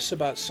notice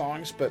about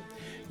songs, but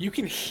you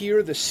can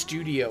hear the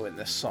studio in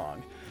this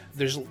song.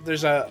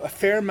 There's a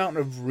fair amount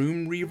of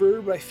room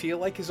reverb, I feel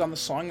like, is on the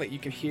song that you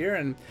can hear,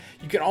 and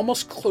you can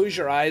almost close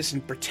your eyes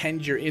and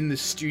pretend you're in the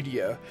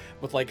studio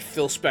with like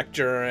Phil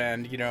Spector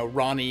and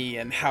Ronnie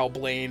and Hal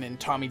Blaine and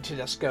Tommy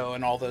Tedesco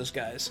and all those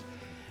guys.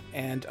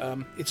 And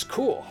it's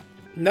cool.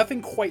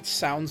 Nothing quite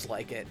sounds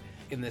like it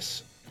in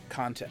this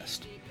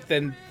contest.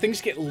 Then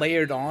things get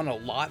layered on a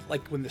lot.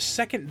 Like when the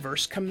second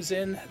verse comes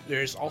in,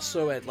 there's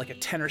also a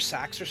tenor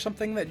sax or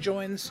something that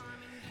joins,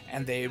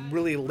 and they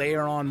really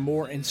layer on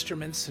more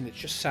instruments, and it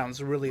just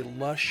sounds really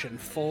lush and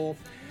full.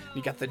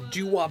 You got the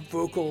doo-wop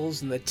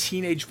vocals and the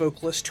teenage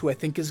vocalist, who I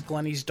think is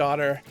Glennie's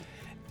daughter,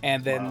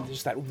 and then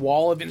there's that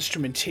wall of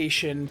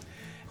instrumentation,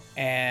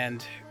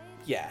 and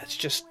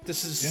this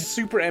is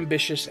super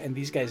ambitious, and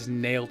these guys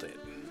nailed it.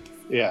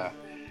 Yeah.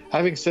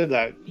 Having said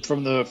that,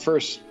 from the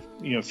first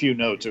few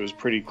notes, it was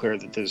pretty clear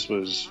that this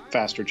was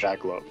faster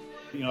jackalope.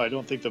 I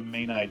don't think the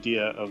main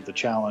idea of the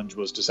challenge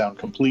was to sound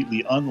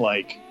completely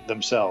unlike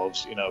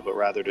themselves, but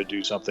rather to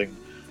do something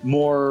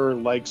more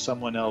like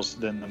someone else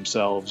than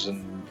themselves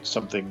and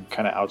something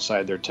kind of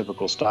outside their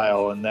typical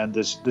style. And then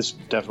this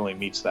definitely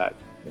meets that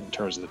in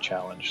terms of the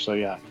challenge. So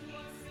yeah,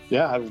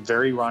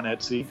 very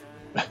Ronettes-y.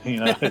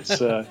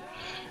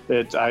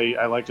 It's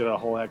I liked it a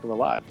whole heck of a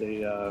lot.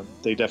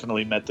 They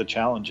definitely met the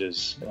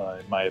challenges,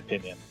 in my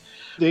opinion.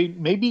 They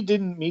maybe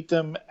didn't meet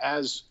them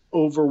as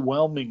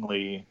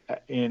overwhelmingly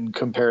in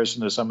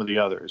comparison to some of the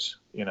others,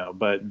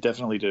 but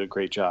definitely did a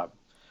great job.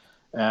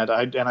 And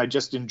I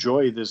just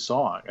enjoy this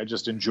song. I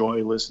just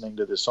enjoy listening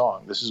to this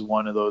song. This is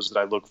one of those that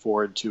I look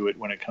forward to it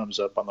when it comes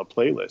up on the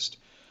playlist.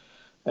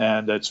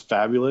 And it's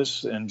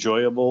fabulous,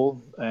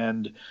 enjoyable,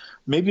 and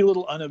maybe a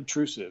little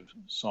unobtrusive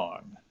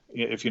song,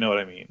 if you know what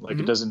I mean. Like,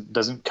 It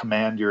doesn't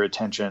command your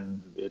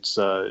attention. It's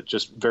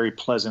just very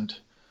pleasant,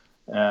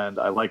 and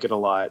I like it a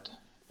lot.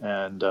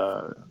 And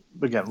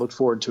again, look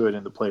forward to it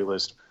in the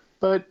playlist.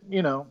 But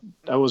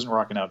I wasn't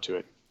rocking out to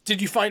it.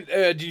 Did you find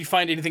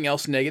anything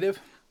else negative?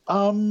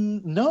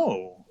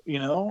 No.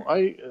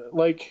 I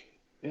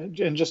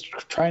and just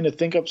trying to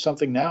think up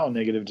something now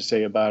negative to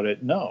say about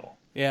it. No.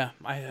 Yeah,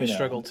 I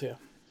struggled too.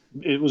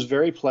 It was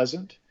very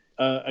pleasant.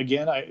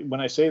 Again, when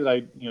I say that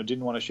I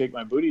didn't want to shake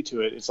my booty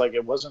to it, it's like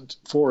it wasn't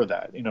for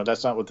that.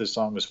 That's not what this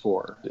song was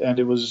for. And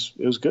it was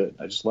good.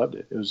 I just loved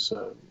it. It was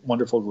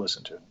wonderful to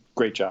listen to.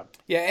 Great job.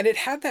 Yeah, and it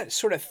had that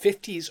sort of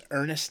 50s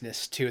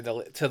earnestness to the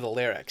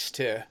lyrics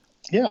too.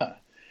 Yeah,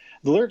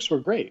 the lyrics were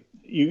great.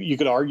 You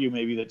could argue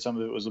maybe that some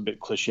of it was a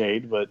bit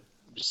cliched, but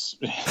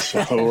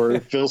so were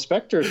Phil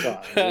Spector's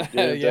songs.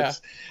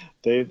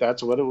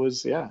 That's what it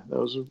was. Yeah, that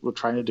was what we're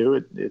trying to do.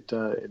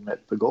 It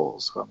met the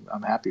goals. So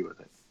I'm happy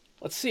with it.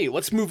 Let's see.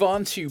 Let's move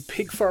on to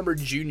Pig Farmer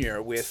Jr.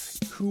 with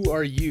Who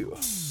Are You?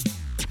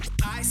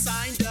 I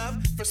signed up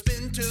for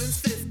Spin Tunes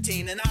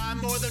 15, and I'm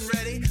more than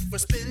ready for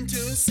Spin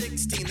Tunes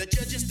 16. The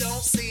judges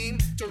don't seem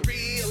to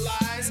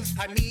realize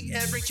I meet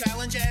every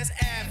challenge as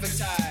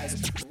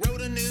advertised.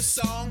 Wrote a new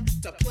song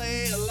to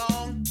play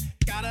along.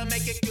 Gotta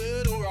make it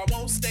good or I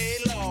won't stay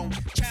long.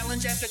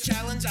 Challenge after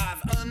challenge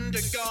I've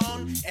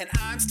undergone, and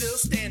I'm still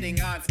standing,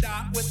 I've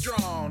not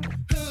withdrawn.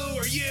 Who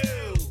are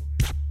you?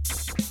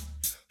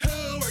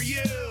 Who are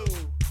you?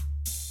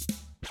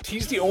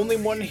 He's the only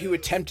one who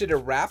attempted a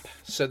rap,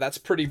 so that's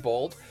pretty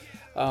bold.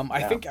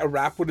 I think a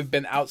rap would have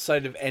been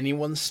outside of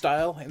anyone's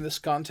style in this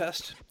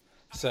contest.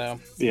 So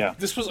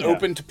this was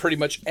open to pretty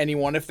much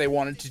anyone if they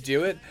wanted to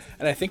do it.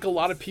 And I think a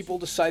lot of people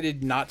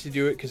decided not to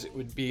do it because it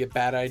would be a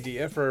bad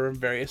idea for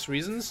various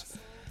reasons.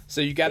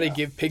 So you got to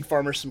give Pig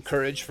Farmer some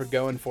courage for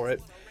going for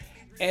it.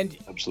 And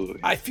absolutely,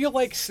 I feel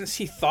like since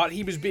he thought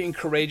he was being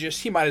courageous,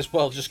 he might as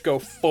well just go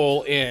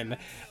full in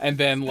and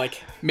then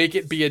make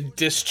it be a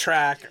diss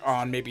track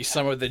on maybe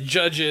some of the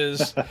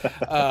judges,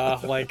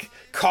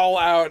 call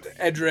out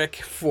Edric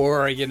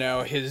for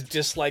his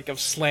dislike of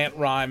slant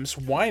rhymes.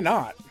 Why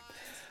not?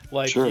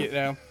 Like, Sure. you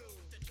know,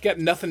 got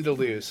nothing to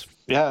lose.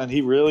 Yeah, and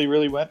he really,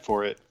 really went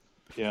for it.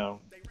 You know,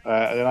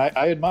 and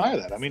I admire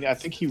that. I mean, I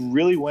think he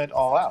really went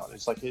all out.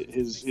 It's like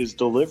his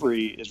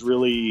delivery is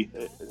really,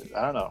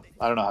 I don't know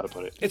how to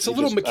put it. It's a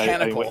little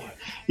mechanical.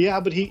 Yeah,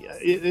 but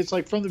it's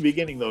like from the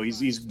beginning though,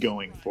 he's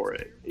going for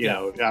it. You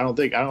know, I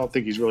don't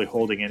think he's really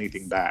holding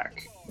anything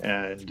back,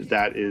 and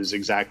that is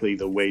exactly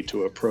the way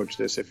to approach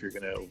this if you're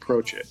going to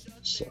approach it.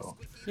 So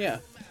Yeah.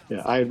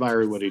 I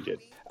admire what he did.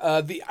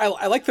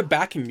 I like the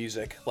backing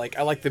music. Like,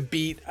 I like the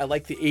beat. I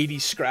like the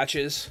 80s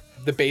scratches.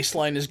 The bass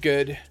line is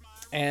good.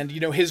 And, you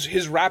know,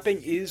 his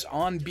rapping is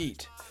on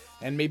beat.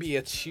 And maybe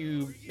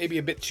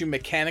a bit too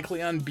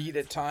mechanically on beat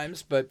at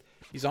times, but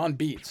he's on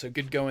beat, so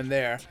good going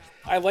there.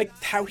 I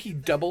liked how he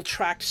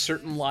double-tracked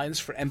certain lines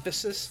for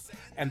emphasis,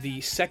 and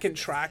the second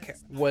track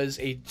was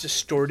a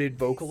distorted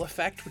vocal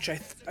effect, which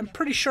I'm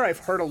pretty sure I've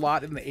heard a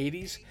lot in the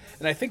 80s.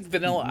 And I think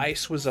Vanilla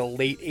Ice was a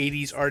late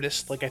 80s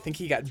artist. Like, I think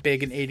he got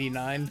big in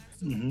 89.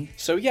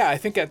 So, yeah, I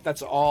think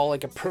that's all,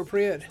 like,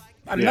 appropriate.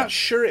 I'm not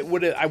sure I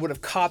would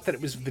have caught that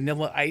it was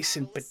Vanilla Ice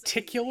in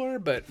particular,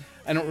 but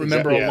I don't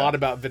remember a lot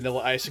about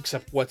Vanilla Ice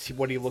except what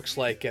he looks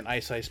like in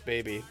Ice Ice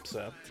Baby.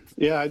 So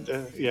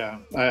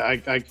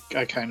I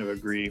kind of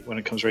agree when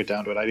it comes right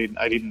down to it.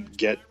 I didn't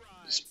get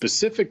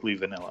specifically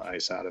Vanilla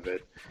Ice out of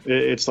it.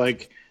 It's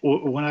like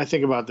when I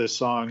think about this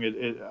song,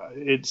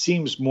 it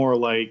seems more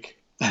like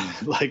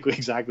like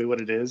exactly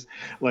what it is,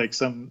 like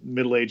some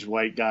middle-aged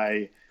white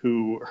guy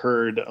who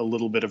heard a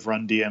little bit of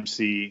Run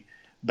DMC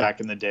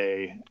back in the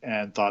day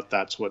and thought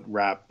that's what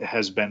rap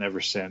has been ever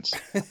since.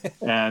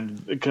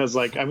 And because,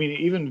 like, I mean,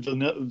 even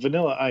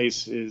Vanilla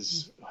Ice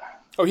is...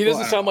 Oh, he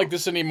doesn't sound like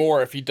this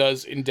anymore if he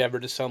does endeavor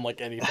to sound like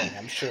anything,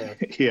 I'm sure.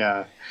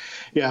 Yeah,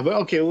 but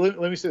okay, let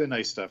me say the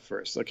nice stuff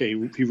first. Okay,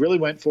 he really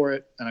went for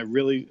it, and I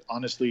really,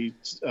 honestly,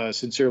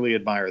 sincerely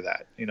admire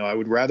that. You know, I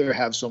would rather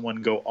have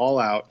someone go all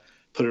out,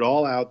 put it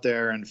all out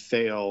there and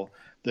fail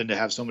than to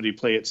have somebody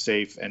play it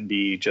safe and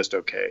be just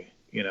okay.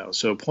 You know,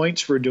 so points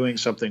for doing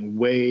something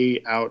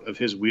way out of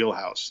his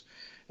wheelhouse,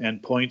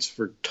 and points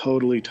for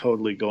totally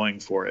going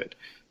for it.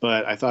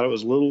 But I thought it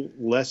was a little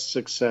less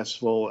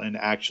successful in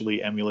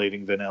actually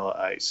emulating Vanilla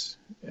Ice.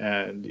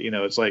 And, you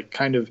know, it's like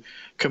kind of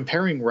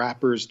comparing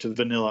rappers to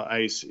Vanilla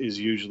Ice is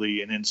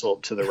usually an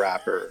insult to the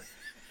rapper,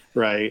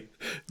 right?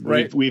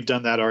 Right. We've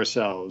done that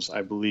ourselves,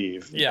 I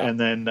believe. Yeah. And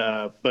then,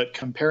 but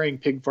comparing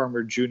Pig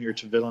Farmer Jr.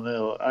 to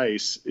Vanilla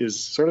Ice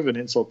is sort of an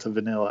insult to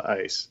Vanilla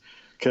Ice.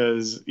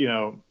 Because, you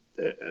know,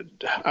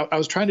 I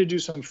was trying to do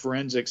some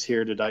forensics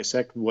here to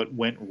dissect what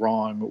went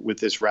wrong with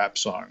this rap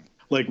song.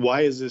 Like,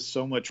 why is this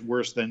so much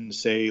worse than,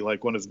 say,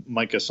 like one of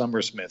Micah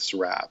Summersmith's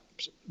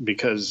raps?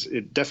 Because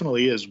it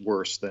definitely is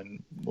worse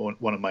than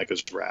one of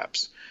Micah's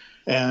raps.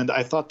 And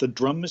I thought the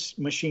drum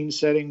machine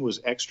setting was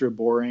extra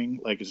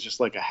boring. Like, it's just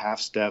like a half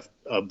step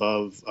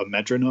above a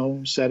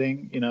metronome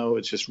setting. You know,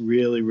 it's just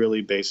really,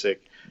 really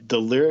basic. The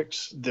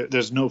lyrics,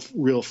 there's no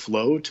real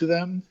flow to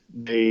them.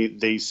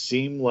 They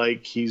seem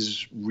like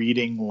he's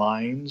reading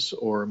lines,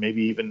 or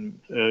maybe even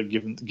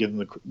given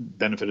the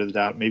benefit of the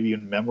doubt, maybe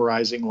even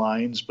memorizing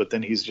lines, but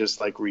then he's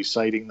just like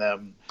reciting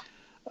them.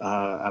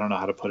 I don't know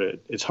how to put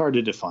it. It's hard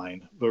to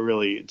define, but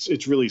really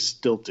it's really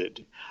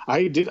stilted.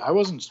 I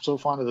wasn't so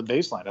fond of the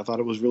bass line. I thought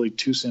it was really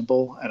too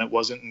simple, and it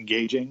wasn't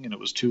engaging, and it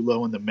was too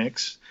low in the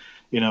mix.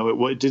 You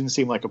know, it didn't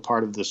seem like a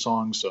part of the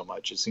song so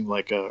much. It seemed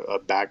like a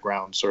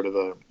background sort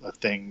of a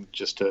thing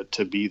just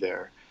to be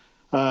there.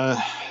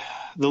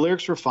 The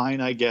lyrics were fine,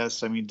 I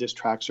guess. I mean, diss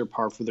tracks are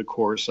par for the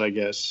course, I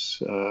guess.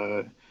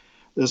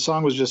 The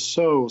song was just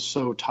so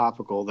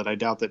topical that I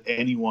doubt that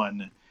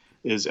anyone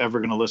is ever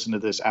going to listen to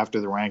this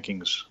after the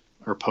rankings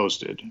are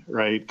posted,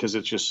 right? Because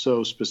it's just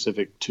so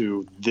specific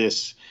to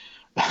this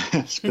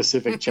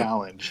specific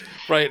challenge.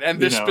 Right,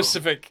 and this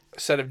specific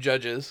set of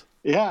judges.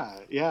 Yeah,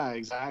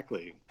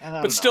 exactly.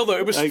 But still, though,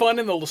 it was fun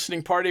in the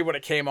listening party when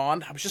it came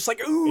on. I was just like,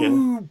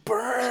 ooh,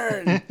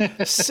 burn.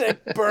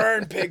 Sick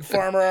burn, Pig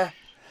Farmer.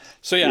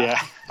 So, yeah.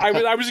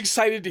 I was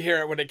excited to hear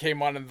it when it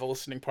came on in the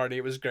listening party.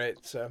 It was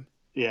great, so...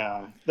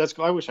 Yeah, that's.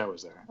 I wish I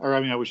was there. Or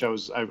I mean, I wish I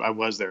was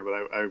there,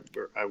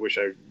 but I wish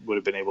I would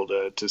have been able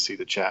to see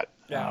the chat.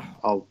 Yeah,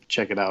 I'll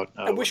check it out.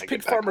 I wish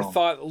Pig Farmer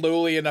thought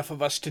lowly enough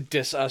of us to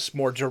diss us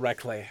more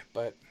directly,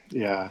 but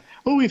yeah.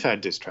 Well, we've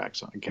had diss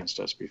tracks against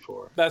us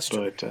before. That's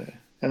true. But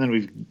and then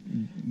we've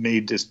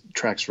made diss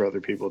tracks for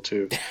other people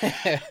too.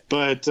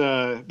 but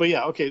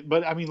yeah, okay.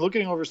 But I mean,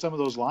 looking over some of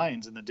those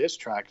lines in the diss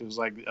track, it was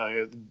like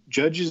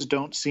judges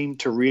don't seem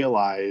to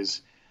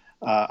realize.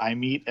 I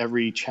meet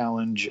every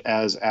challenge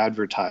as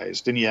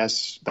advertised. And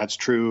yes, that's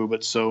true,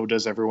 but so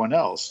does everyone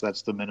else.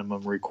 That's the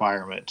minimum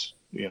requirement.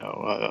 You know,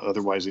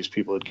 otherwise these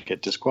people would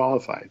get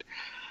disqualified.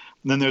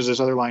 And then there's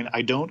this other line,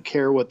 I don't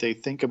care what they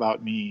think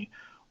about me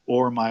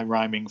or my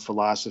rhyming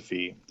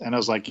philosophy. And I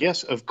was like,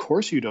 yes, of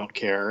course you don't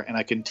care. And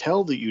I can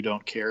tell that you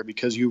don't care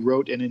because you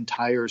wrote an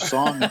entire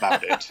song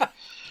about it.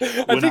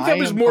 I think that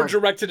was more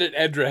directed at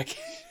Edric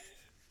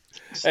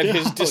and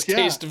his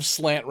distaste of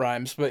slant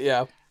rhymes, but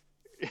yeah.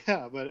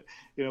 Yeah, but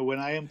when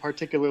I am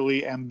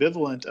particularly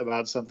ambivalent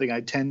about something,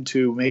 I tend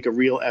to make a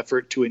real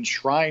effort to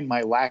enshrine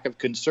my lack of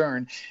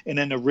concern in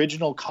an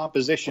original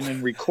composition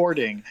and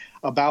recording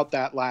about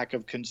that lack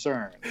of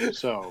concern.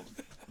 So,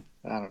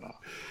 I don't know.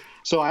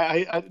 So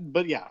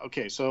but yeah,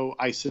 okay. So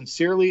I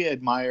sincerely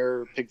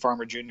admire Pig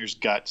Farmer Jr.'s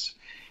guts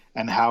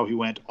and how he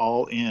went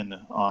all in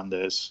on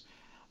this.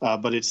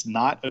 But it's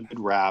not a good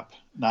rap,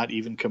 not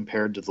even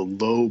compared to the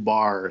low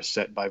bar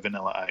set by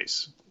Vanilla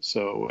Ice.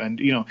 So,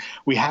 and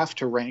we have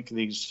to rank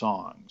these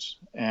songs.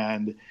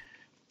 And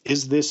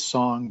is this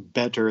song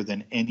better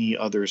than any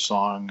other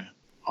song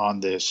on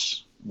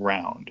this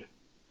round?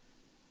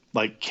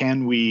 Like,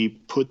 can we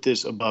put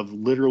this above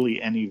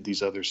literally any of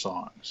these other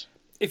songs?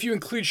 If you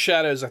include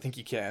Shadows, I think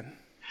you can.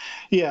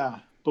 Yeah,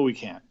 but we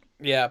can't.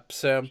 Yeah,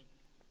 so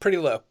pretty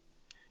low.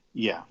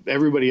 Yeah,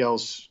 everybody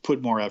else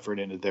put more effort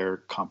into their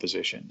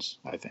compositions,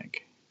 I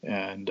think.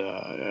 And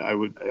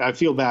I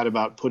feel bad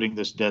about putting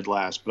this dead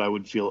last, but I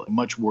would feel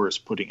much worse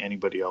putting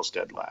anybody else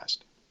dead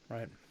last.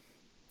 Right.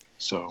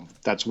 So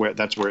that's where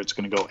it's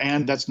going to go.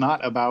 And that's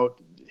not about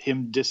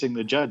him dissing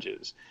the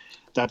judges.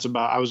 That's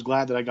about, I was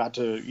glad that I got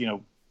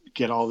to,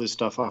 get all this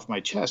stuff off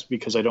my chest,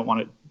 because I don't want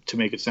it to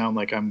make it sound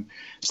like I'm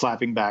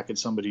slapping back at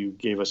somebody who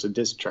gave us a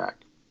diss track,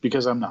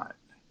 because I'm not.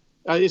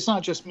 It's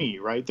not just me,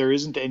 right? There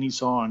isn't any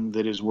song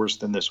that is worse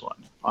than this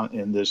one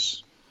in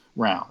this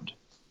round.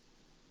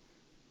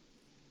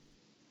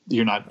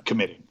 You're not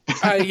committing.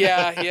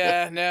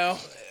 Yeah, no.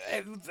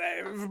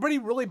 Everybody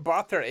really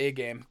bought their A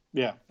game.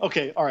 Yeah.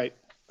 Okay. All right.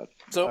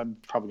 So I'm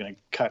probably going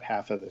to cut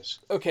half of this.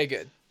 Okay,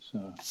 good.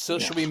 So yeah.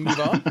 Should we move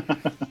on?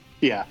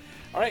 Yeah.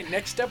 All right,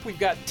 next up we've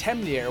got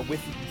Temnir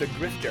with The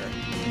Grifter.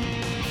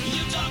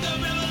 You talk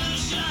of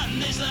revolution,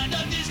 this land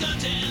of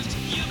discontent.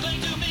 You claim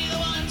to be the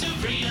one to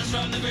free us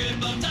from the grip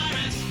of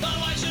tyrants. But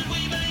why should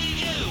we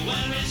believe you?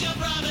 Where is your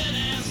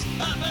providence?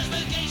 A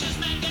perspicacious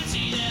man can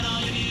see that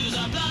all your views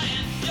are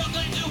blind. You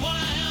claim to want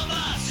to help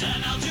us,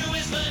 an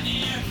altruist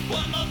veneer.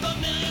 One more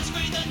familiar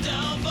screed, then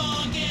don't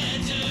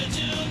forget to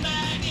tune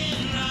back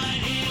in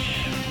right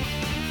here.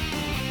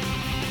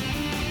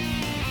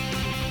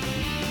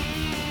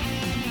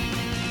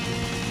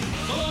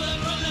 For the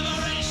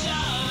proliferation,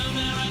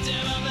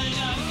 narrative of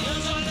pleasure, you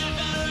join that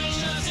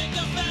federation of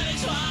sycophantic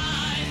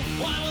swine.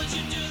 Why would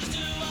you do this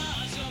to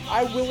us?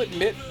 I will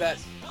admit that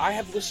I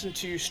have listened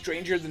to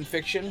Stranger Than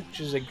Fiction,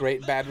 which is a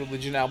great Bad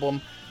Religion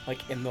album,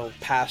 like in the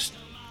past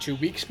 2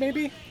 weeks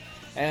maybe.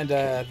 And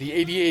the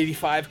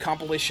 8085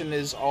 compilation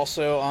is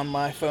also on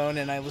my phone,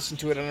 and I listen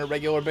to it on a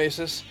regular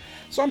basis.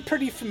 So I'm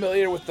pretty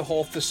familiar with the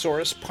whole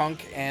Thesaurus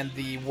punk and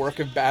the work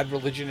of Bad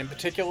Religion in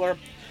particular.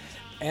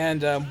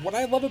 And what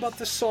I love about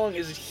this song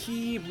is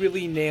he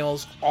really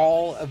nails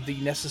all of the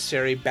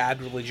necessary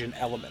Bad Religion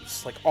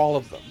elements, like all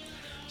of them.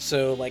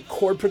 So like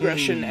chord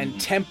progression and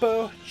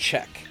tempo,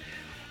 check.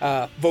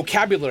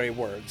 Vocabulary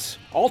words,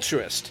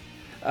 altruist,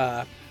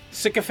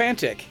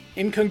 sycophantic,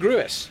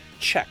 incongruous,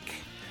 check.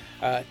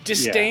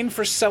 Disdain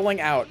for selling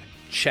out,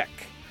 check.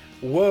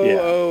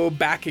 Whoa,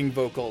 backing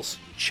vocals,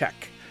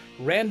 check.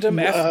 Random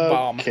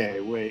F-bomb.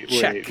 Okay, wait.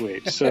 Check.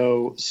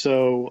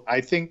 So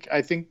I think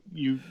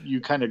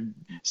you kind of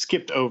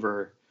skipped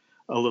over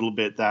a little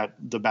bit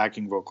the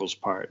backing vocals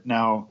part.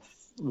 Now,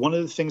 one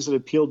of the things that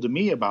appealed to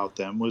me about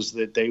them was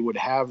that they would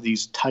have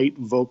these tight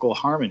vocal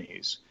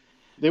harmonies.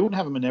 They wouldn't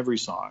have them in every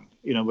song,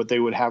 but they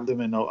would have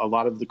them in a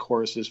lot of the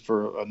choruses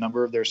for a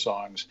number of their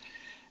songs.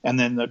 And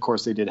then, of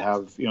course, they did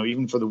have,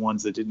 even for the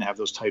ones that didn't have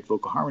those tight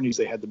vocal harmonies,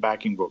 they had the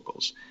backing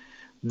vocals.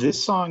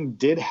 This song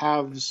did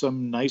have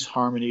some nice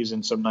harmonies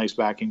and some nice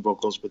backing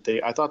vocals, but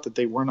I thought that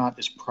they were not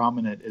as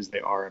prominent as they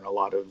are in a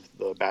lot of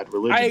the Bad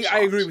Religion songs. I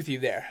agree with you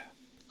there.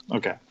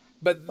 Okay.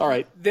 But all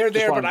right. They're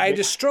there, but I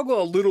just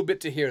struggle a little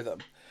bit to hear them.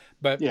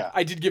 But yeah.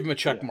 I did give them a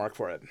check mark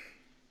for it.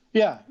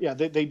 Yeah,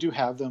 they do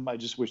have them. I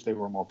just wish they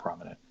were more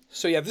prominent.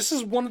 So yeah, this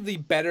is one of the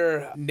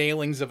better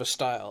nailings of a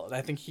style. And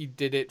I think he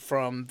did it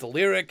from the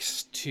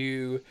lyrics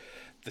to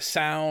the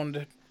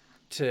sound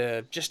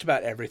to just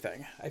about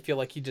everything. I feel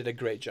like he did a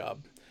great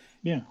job.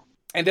 Yeah.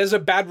 And as a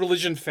Bad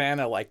Religion fan,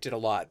 I liked it a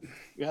lot.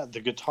 Yeah, the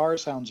guitar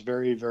sounds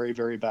very, very,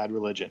 very Bad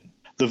Religion.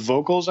 The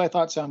vocals, I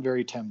thought, sound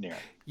very Temnir.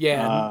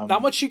 Yeah,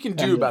 not much you can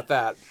do about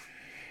that.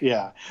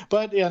 Yeah,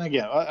 but and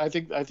again, I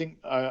think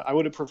I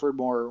would have preferred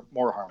more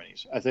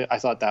harmonies. I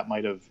thought that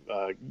might have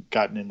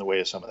gotten in the way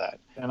of some of that.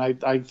 And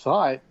I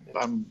thought,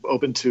 I'm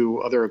open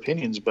to other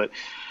opinions, but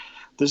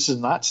this is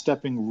not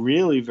stepping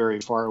really very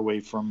far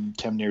away from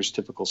Temnir's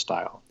typical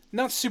style.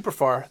 Not super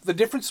far. The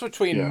difference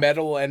between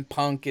metal and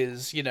punk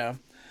is,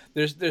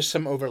 there's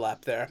some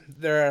overlap there.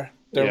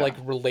 They're like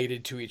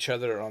related to each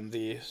other on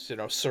the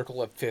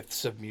circle of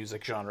fifths of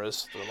music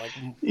genres. They're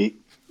like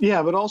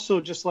yeah, but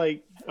also just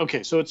like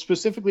okay, so it's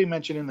specifically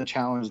mentioned in the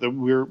challenge that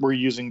we're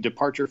using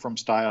departure from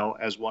style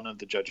as one of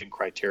the judging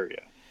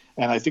criteria,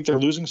 and I think they're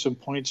losing some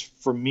points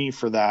for me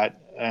for that.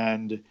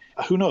 And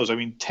who knows? I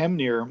mean,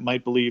 Temnir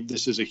might believe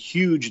this is a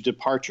huge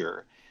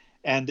departure,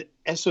 and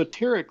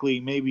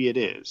esoterically maybe it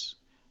is.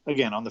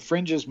 Again, on the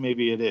fringes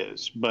maybe it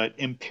is, but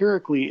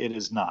empirically it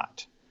is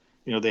not.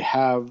 they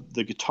have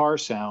the guitar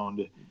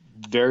sound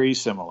very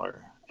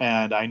similar.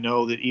 And I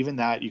know that even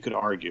that you could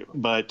argue,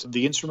 but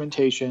the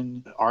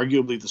instrumentation,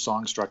 arguably the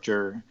song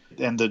structure,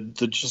 and the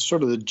just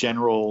sort of the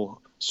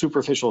general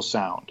superficial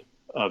sound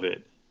of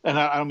it. And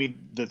I don't mean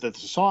that the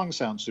song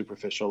sounds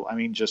superficial. I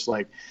mean, just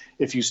like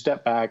if you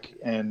step back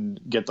and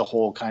get the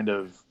whole kind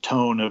of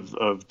tone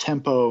of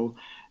tempo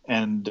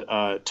and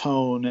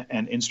tone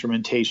and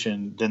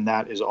instrumentation, then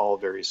that is all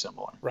very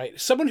similar.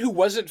 Right. Someone who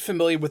wasn't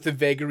familiar with the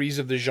vagaries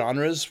of the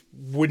genres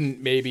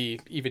wouldn't maybe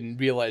even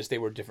realize they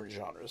were different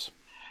genres.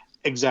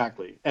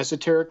 Exactly.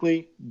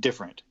 Esoterically,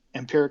 different.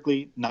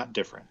 Empirically, not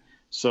different.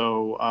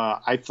 So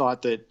I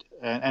thought that,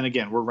 and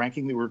again,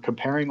 we're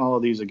comparing all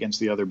of these against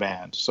the other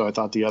bands. So I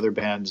thought the other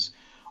bands,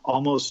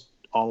 almost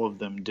all of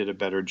them did a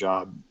better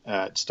job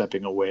at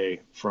stepping away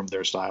from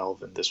their style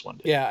than this one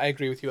did. Yeah, I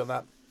agree with you on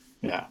that.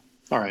 Yeah.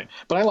 All right.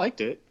 But I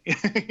liked it.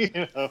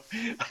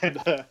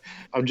 And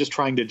I'm just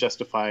trying to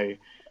justify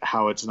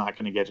how it's not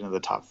going to get into the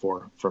top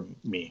 4 from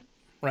me.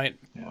 Right.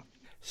 Yeah.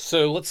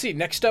 So let's see.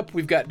 Next up,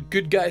 we've got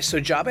Good Guy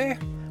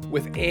Sojabe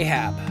with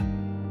Ahab.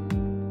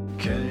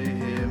 Can you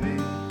hear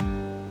me?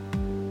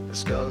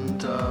 It's gotten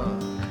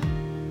dark.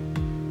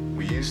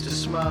 We used to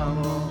smile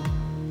more,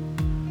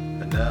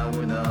 and now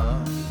we're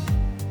not.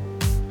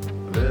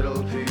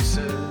 Little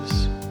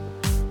pieces,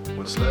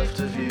 what's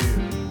left of you?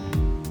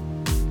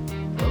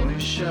 Only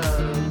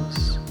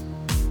shadows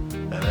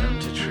and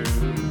empty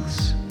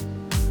truths.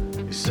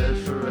 You said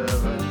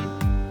forever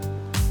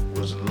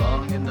wasn't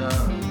long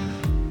enough.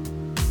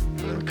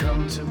 But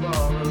come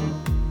tomorrow,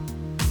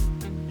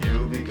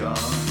 you'll be gone.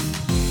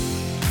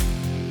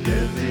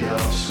 Hit the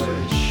off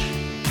switch,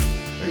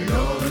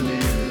 ignore the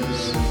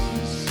news.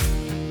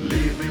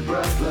 Leave me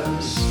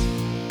breathless,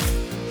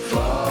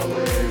 far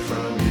away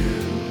from you.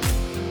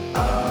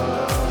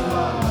 Out of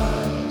my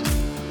mind,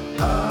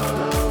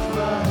 out of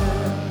my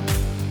head,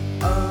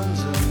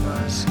 under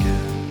my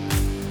skin,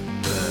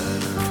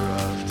 better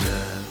off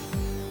dead.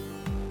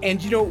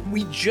 And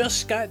we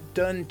just got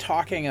done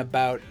talking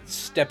about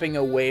stepping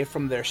away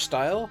from their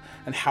style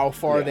and how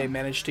far they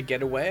managed to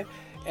get away.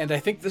 And I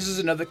think this is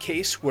another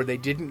case where they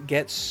didn't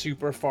get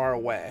super far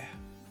away.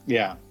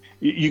 Yeah.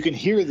 You can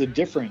hear the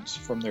difference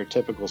from their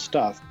typical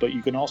stuff, but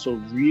you can also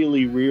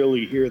really,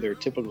 really hear their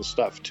typical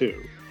stuff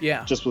too.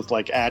 Yeah. Just with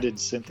like added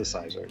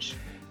synthesizers.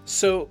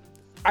 So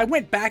I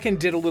went back and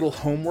did a little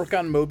homework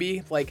on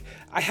Moby. Like,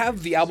 I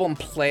have the album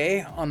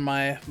Play on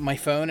my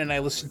phone, and I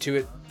listen to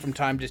it from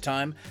time to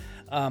time.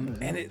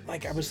 And it,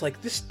 like, I was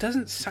like, this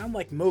doesn't sound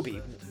like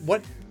Moby.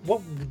 What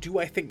do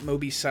I think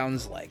Moby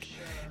sounds like?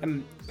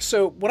 And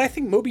so what I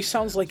think Moby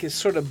sounds like is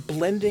sort of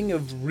blending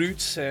of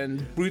roots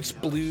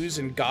blues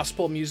and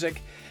gospel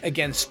music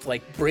against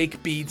like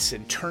break beats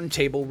and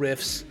turntable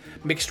riffs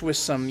mixed with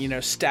some,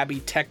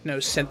 stabby techno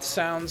synth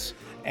sounds.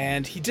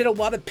 And he did a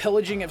lot of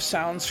pillaging of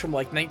sounds from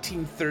like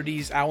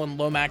 1930s Alan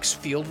Lomax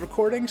field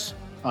recordings.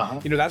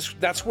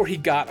 That's where he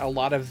got a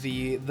lot of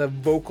the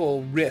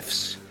vocal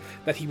riffs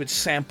that he would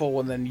sample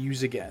and then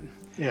use again.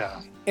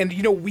 Yeah. And,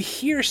 we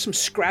hear some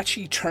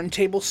scratchy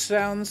turntable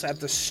sounds at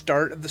the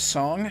start of the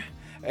song.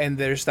 And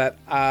there's that,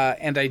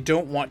 and I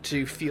don't want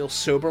to feel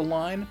sober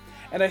line.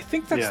 And I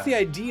think that's the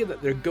idea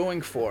that they're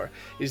going for,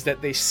 is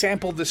that they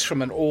sample this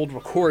from an old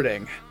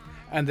recording,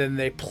 and then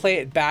they play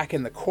it back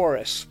in the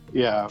chorus.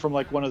 Yeah, from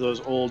like one of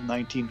those old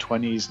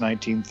 1920s,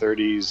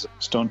 1930s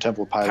Stone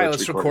Temple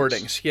Pilots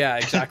recordings. Yeah,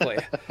 exactly.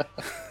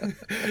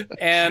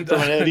 And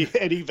from an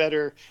Eddie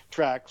Vedder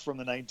track from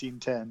the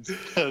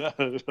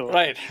 1910s.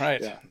 Right.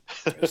 Yeah.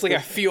 It's like a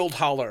field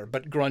holler,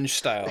 but grunge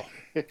style.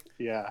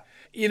 Yeah.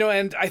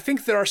 And I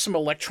think there are some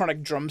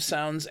electronic drum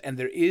sounds, and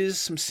there is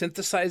some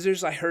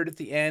synthesizers I heard at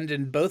the end,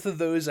 and both of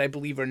those I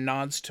believe are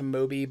nods to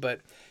Moby,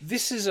 but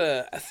this is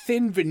a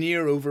thin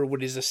veneer over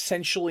what is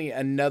essentially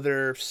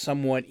another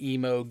somewhat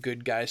emo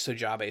Good Guy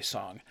Sojabe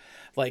song.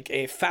 Like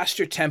a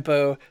faster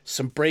tempo,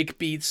 some break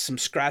beats, some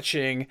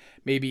scratching,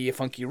 maybe a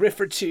funky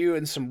riff or two,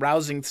 and some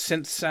rousing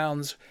synth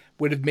sounds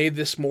would have made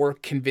this more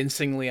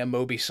convincingly a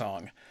Moby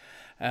song.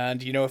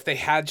 And, if they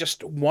had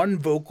just one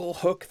vocal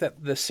hook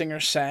that the singer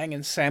sang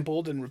and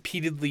sampled and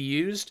repeatedly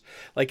used,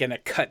 like in a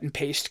cut and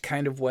paste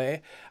kind of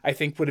way, I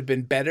think would have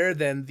been better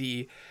than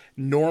the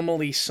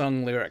normally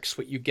sung lyrics,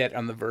 what you get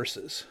on the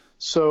verses.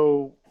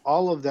 So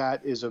all of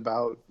that is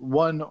about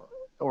one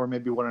or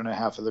maybe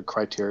 1.5 of the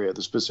criteria,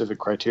 the specific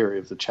criteria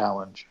of the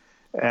challenge.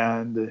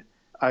 And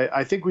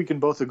I think we can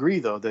both agree,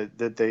 though,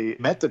 that they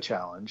met the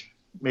challenge,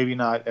 maybe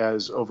not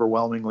as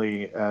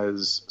overwhelmingly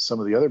as some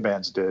of the other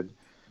bands did.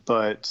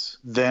 But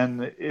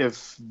then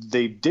if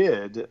they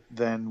did,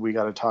 then we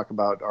got to talk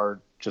about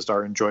our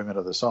enjoyment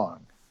of the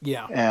song.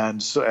 Yeah.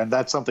 And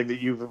that's something that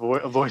you've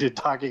avoided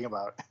talking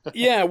about.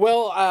 Yeah,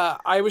 well,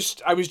 I was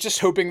just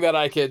hoping that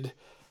I could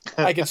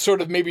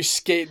sort of maybe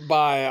skate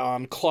by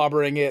on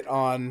clobbering it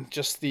on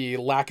just the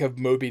lack of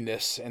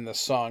Moby-ness in the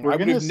song. We're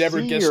going to see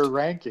your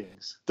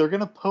rankings. They're going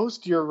to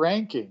post your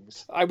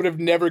rankings. I would have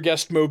never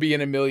guessed Moby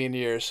in a million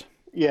years.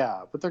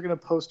 Yeah, but they're going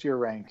to post your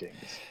rankings.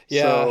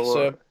 Yeah,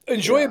 so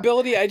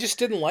enjoyability, I just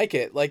didn't like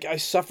it. Like, I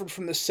suffered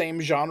from the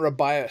same genre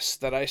bias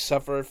that I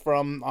suffer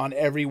from on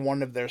every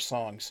one of their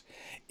songs.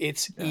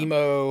 It's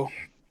emo,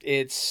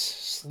 it's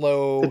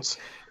slow,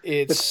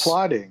 it's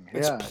plotting.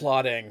 It's yeah.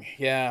 plotting,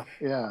 yeah.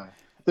 Yeah.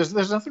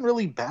 There's nothing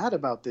really bad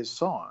about this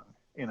song,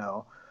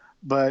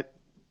 but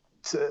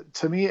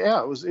to me,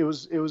 yeah, it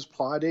was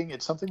plotting.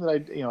 It's something that I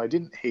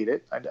didn't hate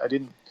it. I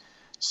didn't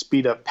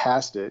speed up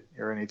past it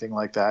or anything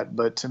like that.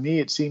 But to me,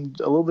 it seemed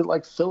a little bit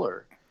like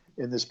filler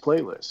in this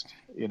playlist.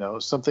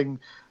 Something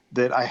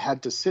that I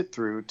had to sit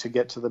through to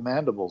get to the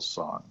Mandibles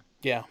song.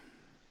 Yeah,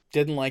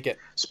 didn't like it.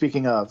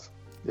 Speaking of,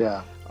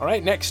 yeah. All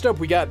right, next up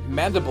we got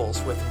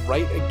Mandibles with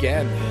Right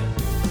Again.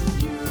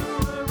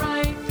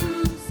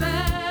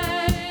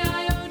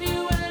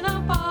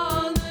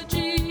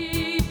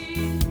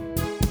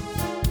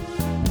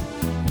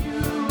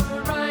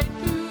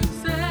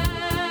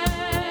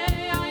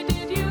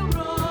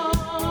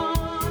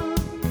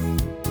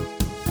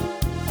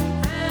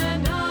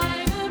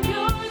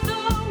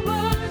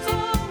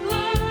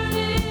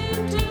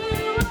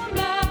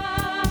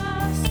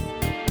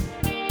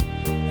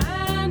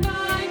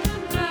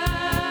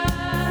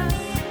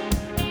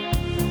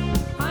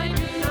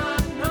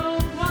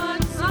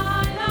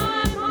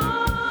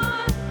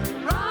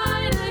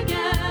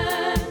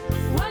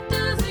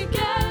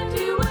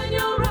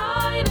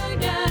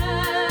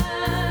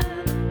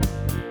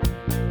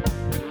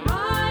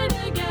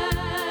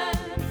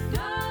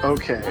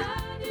 Okay,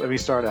 let me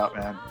start out,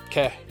 man.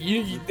 Okay,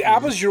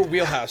 ABBA's your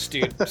wheelhouse,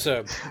 dude.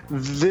 So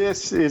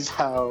this is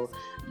how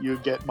you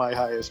get my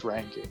highest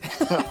ranking.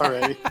 All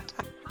right,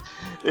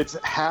 it's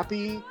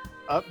happy,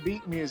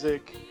 upbeat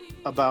music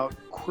about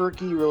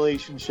quirky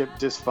relationship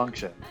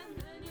dysfunction.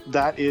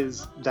 That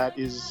is.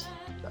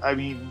 I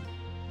mean,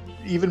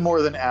 even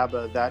more than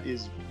ABBA, that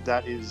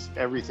is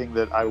everything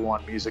that I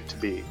want music to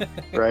be.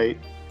 Right.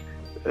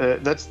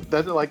 That's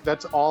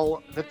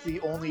the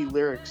only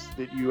lyrics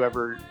that you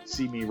ever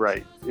see me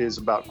write is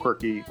about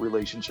quirky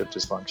relationship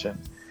dysfunction.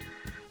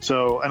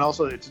 So, and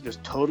also it's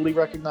just totally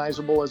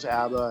recognizable as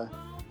ABBA.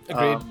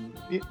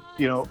 Agreed.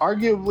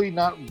 Arguably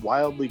not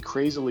wildly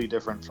crazily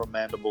different from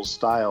Mandibles'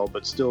 style,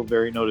 but still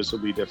very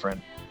noticeably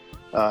different.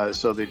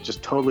 So they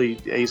just totally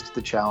aced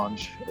the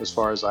challenge as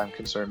far as I'm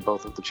concerned,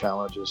 both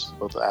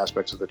the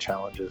aspects of the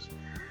challenges.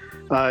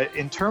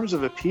 In terms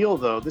of appeal,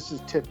 though, this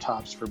is tip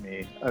tops for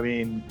me. I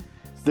mean,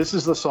 this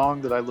is the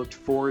song that I looked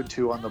forward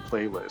to on the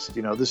playlist.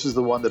 This is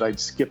the one that I'd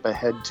skip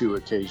ahead to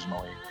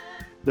occasionally.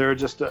 There are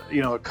just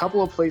a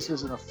couple of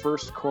places in the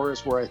first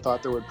chorus where I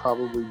thought there would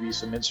probably be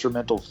some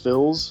instrumental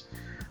fills,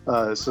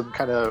 some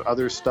kind of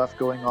other stuff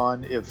going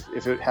on if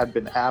it had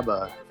been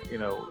ABBA,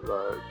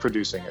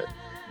 producing it.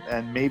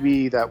 And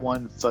maybe that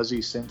one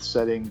fuzzy synth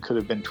setting could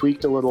have been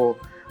tweaked a little,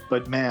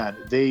 but man,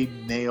 they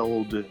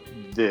nailed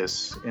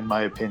this, in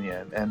my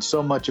opinion. And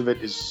so much of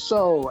it is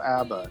so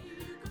ABBA.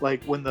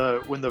 Like when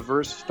the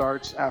verse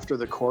starts after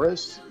the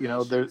chorus,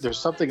 there's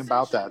something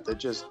about that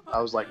just,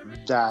 I was like,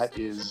 that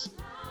is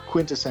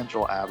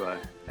quintessential ABBA.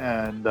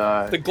 And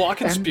the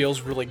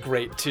glockenspiel's really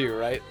great too,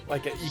 right?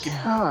 Like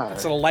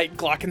it's a light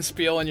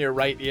glockenspiel in your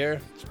right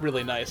ear. It's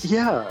really nice.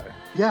 Yeah,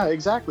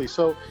 exactly.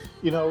 So,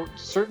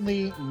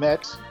 certainly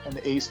met and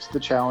aced the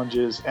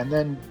challenges, and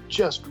then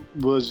just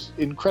was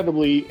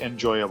incredibly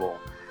enjoyable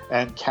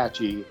and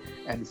catchy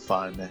and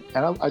fun.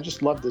 And I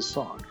just love this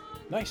song.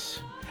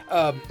 Nice.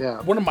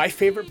 One of my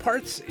favorite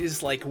parts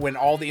is like when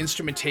all the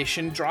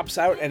instrumentation drops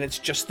out and it's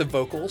just the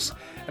vocals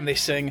and they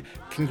sing,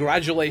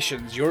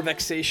 "Congratulations, your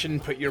vexation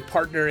put your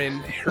partner in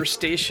her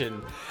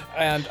station."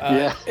 And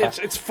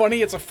it's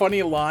funny. It's a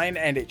funny line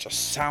and it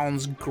just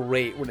sounds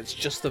great when it's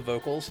just the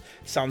vocals.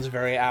 It sounds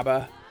very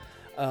ABBA.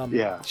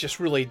 It's just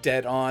really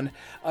dead on.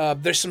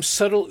 There's some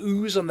subtle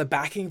oohs on the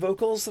backing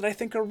vocals that I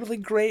think are really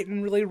great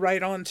and really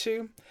right on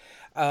too.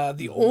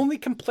 The only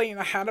complaint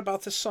I had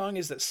about this song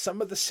is that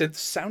some of the synths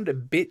sound a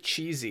bit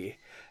cheesy,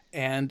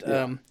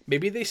 and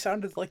maybe they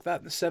sounded like that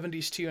in the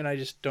 70s too, and I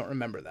just don't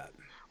remember that.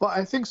 Well,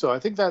 I think so. I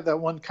think that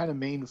one kind of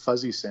main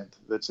fuzzy synth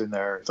that's in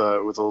there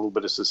with a little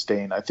bit of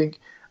sustain, I think,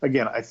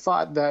 again, I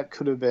thought that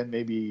could have been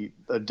maybe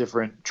a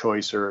different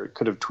choice, or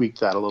could have tweaked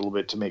that a little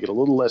bit to make it a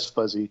little less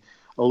fuzzy,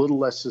 a little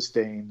less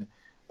sustain,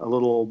 a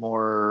little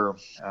more,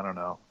 I don't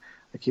know.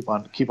 I keep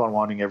on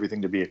wanting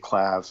everything to be a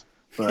clav.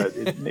 But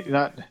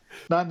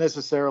not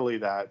necessarily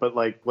that, but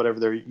like whatever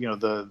they're,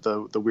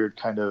 the weird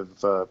kind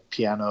of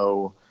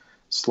piano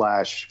 /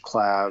 clav /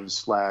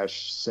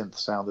 synth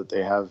sound that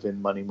they have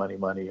in Money, Money,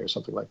 Money or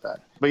something like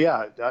that. But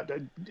yeah,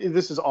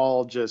 this is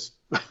all just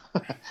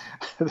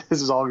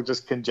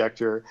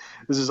conjecture.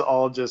 This is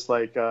all just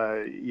like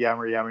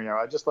yammer, yammer, yammer.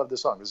 I just love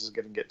this song. This is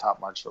going to get top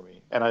marks for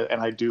me, and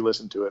I do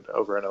listen to it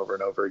over and over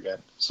and over again.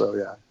 So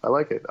yeah, I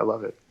like it. I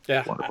love it.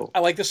 Yeah, wonderful. I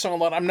like this song a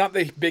lot. I'm not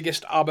the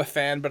biggest ABBA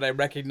fan, but I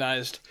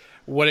recognized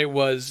what it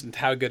was and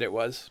how good it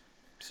was.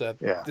 So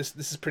yeah, this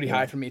is pretty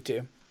high for me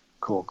too.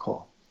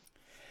 Cool.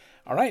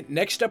 All right,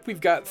 next up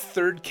we've got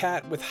Third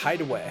Cat with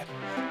Hideaway.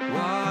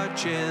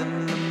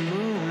 Watching the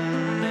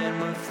moon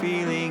and we're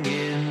feeling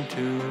in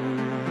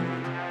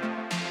tune.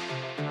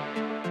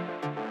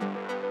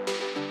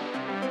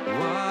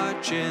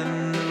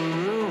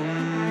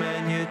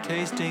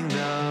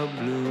 the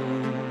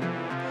blue.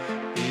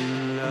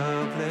 In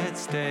love,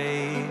 let's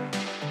stay.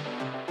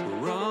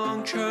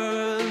 Wrong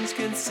turns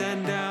can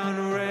send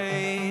down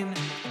rain.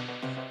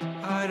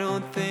 I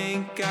don't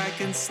think I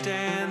can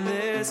stand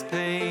this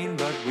pain,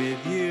 but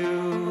with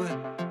you,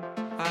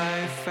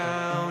 I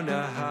found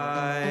a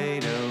hideaway.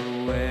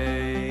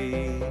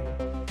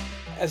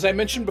 As I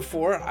mentioned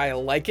before, I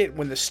like it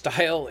when the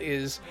style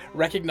is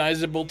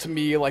recognizable to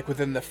me, like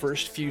within the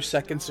first few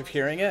seconds of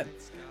hearing it.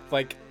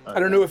 Like, I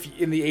don't know if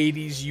in the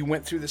 80s you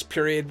went through this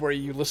period where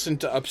you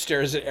listened to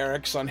Upstairs at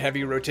Eric's on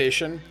heavy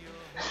rotation.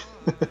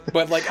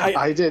 But like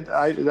I did.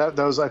 That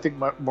was, I think,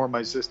 more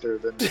my sister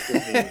than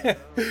me.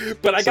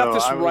 But I got So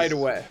this I was- right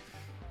away.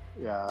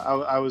 Yeah,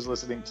 I was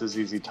listening to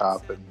ZZ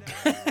Top, and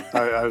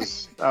I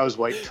was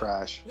white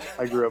trash.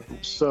 I grew up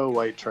so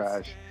white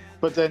trash.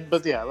 But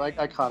yeah, like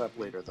I caught up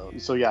later though.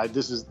 So yeah, I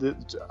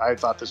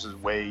thought this was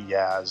way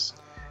Yaz,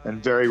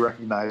 and very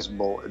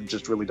recognizable and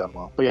just really done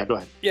well. But yeah, go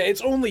ahead. Yeah,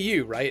 it's Only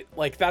You, right?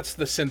 Like, that's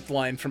the synth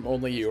line from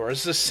Only You, or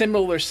it's a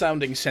similar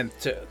sounding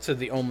synth to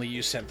the Only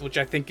You synth, which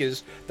I think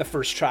is the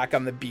first track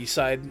on the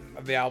B-side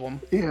of the album.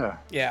 Yeah.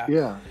 Yeah.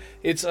 Yeah.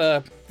 It's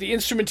the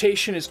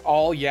instrumentation is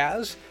all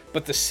Yaz,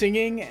 but the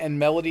singing and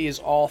melody is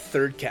all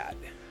Third Cat.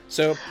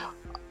 So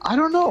I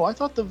don't know. I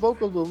thought the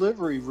vocal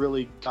delivery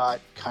really got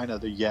kind of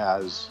the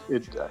Yaz.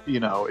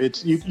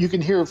 It's you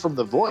can hear it from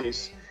the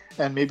voice,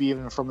 and maybe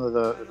even from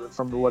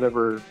the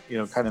whatever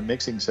kind of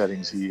mixing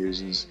settings he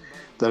uses,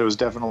 that it was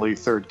definitely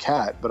Third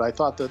Cat. But I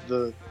thought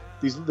that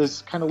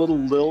this kind of little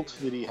lilt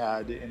that he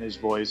had in his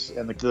voice,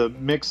 and the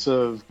mix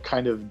of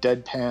kind of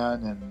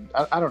deadpan, and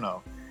I don't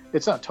know.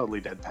 It's not totally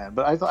deadpan,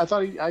 but I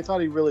thought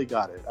he really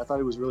got it. I thought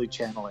he was really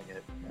channeling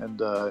it, and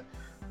the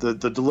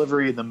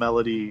delivery and the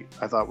melody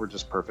I thought were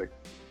just perfect.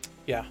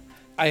 yeah,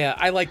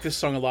 I like this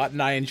song a lot,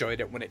 and I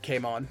enjoyed it when it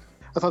came on.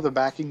 I thought the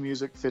backing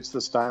music fits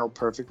the style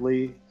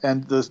perfectly,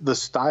 and the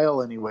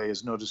style anyway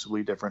is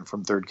noticeably different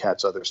from Third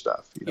Cat's other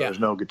stuff. Yeah. There's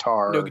no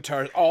guitar. No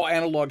guitars, all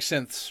analog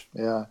synths.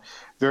 Yeah,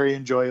 very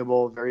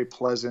enjoyable, very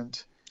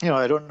pleasant.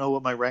 I don't know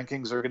what my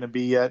rankings are going to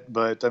be yet,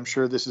 but I'm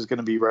sure this is going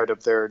to be right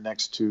up there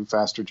next to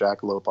Faster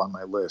Jackalope on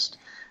my list.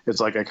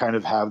 It's like I kind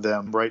of have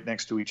them right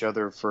next to each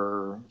other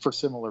for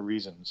similar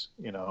reasons,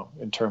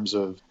 in terms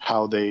of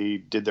how they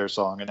did their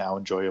song and how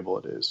enjoyable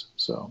it is.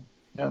 So,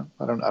 yeah,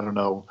 I don't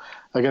know.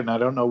 Again, I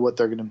don't know what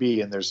they're going to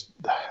be, and it's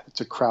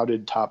a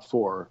crowded top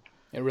four.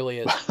 It really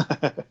is.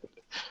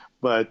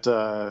 But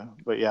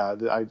yeah,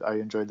 I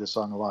enjoyed this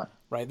song a lot.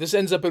 Right. This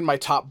ends up in my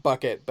top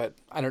bucket, but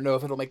I don't know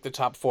if it'll make the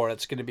top four.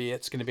 It's gonna be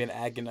an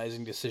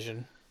agonizing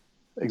decision.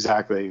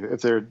 Exactly. If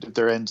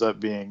there ends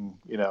up being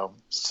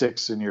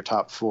 6 in your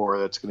top 4,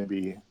 that's going to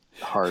be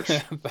harsh.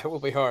 That will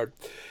be hard.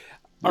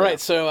 All right.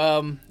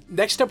 So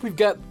next up, we've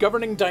got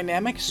Governing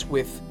Dynamics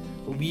with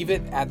 "Leave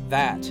It at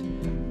That."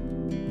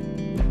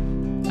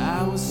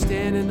 I was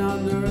standing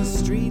under a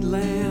street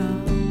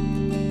lamp.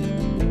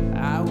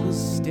 I was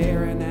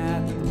staring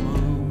at the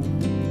moon,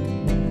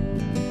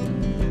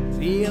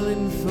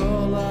 feeling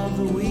full of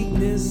the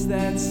weakness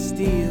that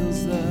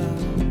steals the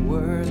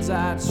words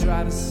I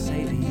try to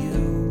say to you.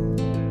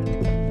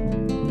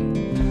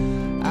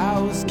 I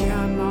was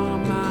counting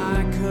on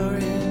my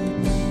courage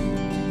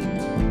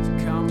to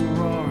come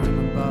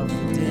roaring above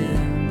the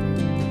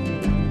din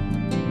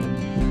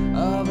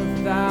of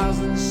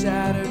 1,000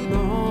 shattered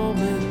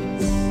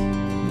moments.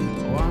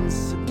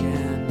 Once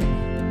again,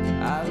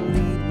 I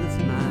lead with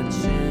my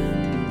chin.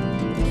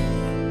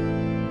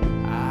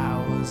 I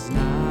was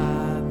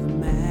not the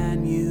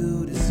man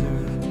you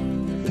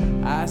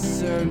deserve. I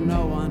serve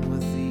no one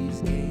with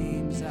these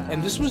games.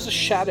 And this was a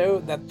shadow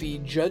that the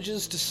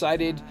judges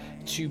decided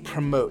to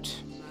promote.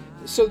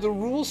 So the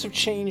rules have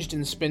changed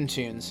in Spin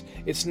Tunes.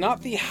 It's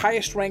not the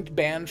highest ranked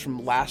band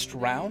from last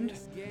round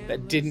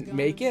that didn't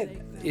make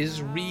it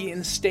is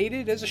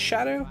reinstated as a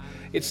shadow.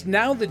 It's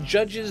now the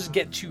judges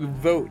get to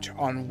vote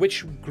on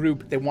which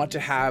group they want to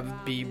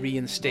have be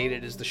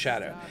reinstated as the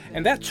shadow.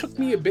 And that took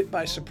me a bit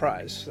by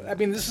surprise. I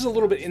mean, this is a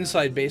little bit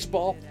inside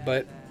baseball,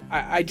 but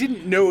I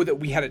didn't know that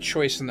we had a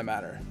choice in the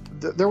matter.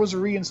 There was a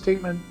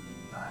reinstatement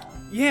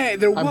Yeah,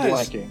 there I'm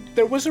was. blanking.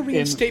 There was a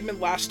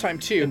reinstatement last time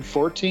too. in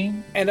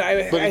 14. And But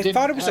it I didn't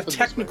thought it was a happen this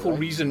way, technical right?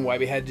 reason why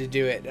we had to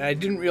do it. And I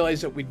didn't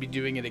realize that we'd be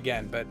doing it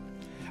again. But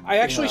I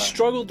actually Yeah.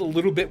 struggled a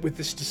little bit with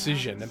this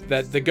decision,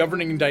 that the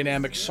Governing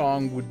Dynamics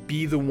song would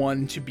be the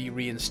one to be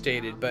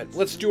reinstated. But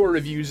let's do our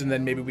reviews, and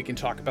then maybe we can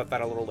talk about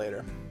that a little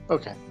later.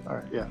 Okay, all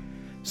right, yeah.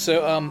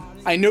 So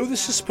I know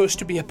this is supposed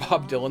to be a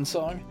Bob Dylan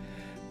song,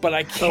 but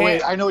I can't. Oh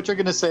wait, I know what you're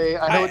gonna say.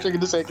 I know what you're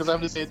gonna say because I'm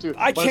gonna say it too.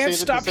 I Wanna can't say it at the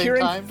stop same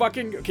hearing time?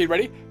 fucking... Okay,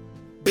 ready?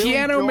 Billy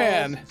Piano Joel's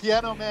Man.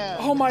 Piano Man.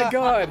 Oh my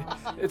god.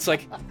 It's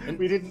like...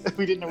 we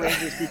didn't arrange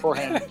this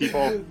beforehand,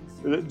 people.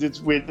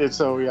 It's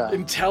so yeah.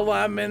 Until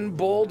I'm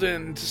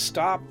emboldened to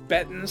stop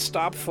betting,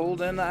 stop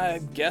folding, I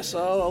guess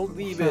I'll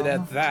leave it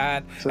at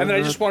that. And then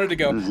I just wanted to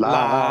go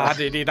la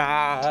di di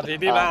da di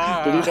di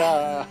da.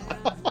 Da-di-da.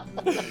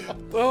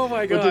 Oh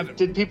my But god.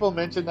 did people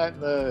mention that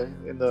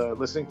in the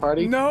listening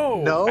party?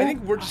 No. No? I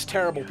think we're just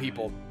terrible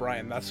people,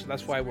 Brian.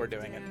 That's why we're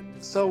doing it.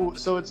 So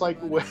it's like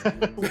but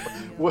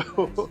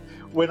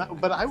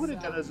I would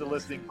have done it as a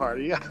listening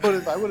party. I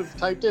would have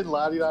typed in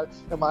la di da.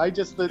 Am I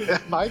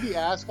the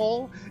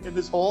asshole in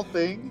this whole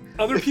thing?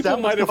 Other Is people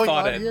that what's might have going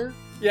thought on it. here?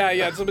 Yeah.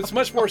 It's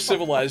much more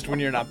civilized when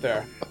you're not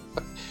there.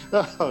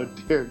 Oh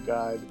dear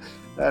God,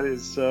 that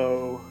is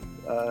so.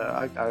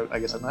 I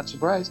guess I'm not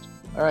surprised.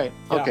 All right.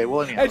 Yeah. Okay.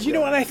 Well, anyhow. And you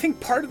know what? I think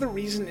part of the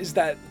reason is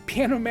that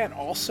Piano Man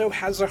also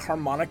has a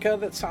harmonica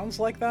that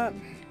sounds like that.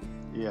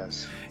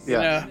 Yes. You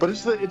Yeah. know? But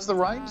it's the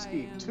rhyme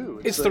scheme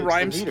too. It's the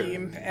rhyme meter.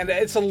 scheme, and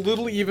it's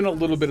even a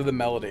little bit of the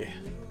melody.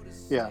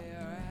 Yeah.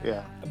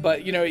 Yeah.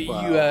 But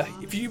Wow.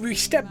 we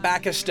step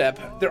back a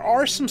step, there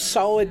are some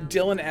solid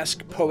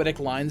Dylan-esque poetic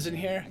lines in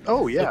here.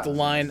 Oh yeah. Like the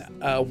line,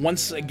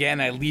 once again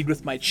I lead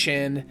with my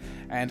chin,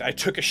 and I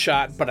took a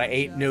shot, but I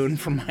ain't known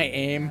for my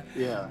aim.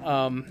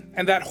 Yeah.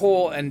 And that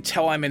whole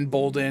until I'm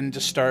emboldened to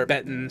start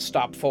betting,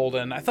 stop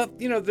folding. I thought,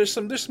 there's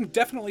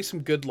definitely some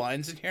good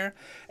lines in here,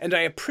 and I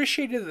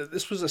appreciated that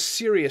this was a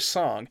serious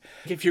song.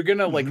 If you're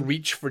gonna like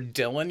reach for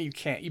Dylan,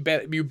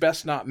 you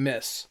best not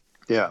miss.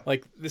 Yeah.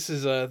 Like this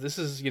is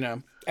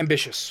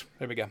ambitious.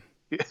 There we go.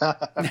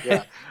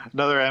 Yeah.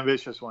 Another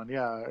ambitious one.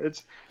 Yeah.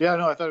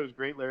 No, I thought it was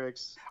great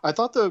lyrics. I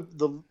thought the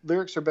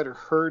lyrics are better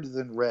heard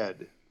than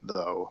read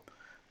though,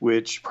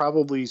 which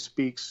probably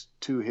speaks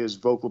to his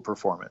vocal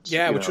performance.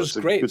 Yeah, which was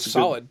great. It's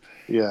Solid.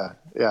 Yeah,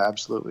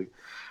 absolutely.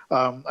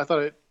 I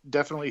thought it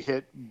definitely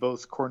hit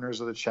both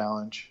corners of the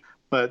challenge,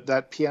 but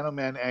that Piano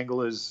Man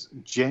angle is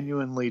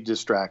genuinely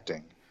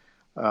distracting.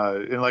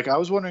 And like I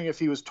was wondering if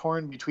he was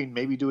torn between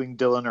maybe doing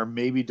Dylan or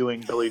maybe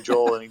doing Billy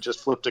Joel, and he just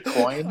flipped a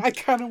coin. I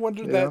kind of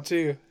wondered that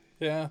too.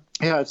 Yeah.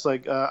 Yeah, it's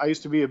like I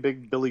used to be a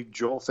big Billy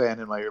Joel fan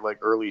in my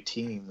early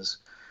teens,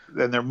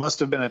 and there must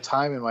have been a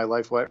time in my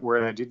life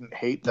where I didn't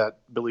hate that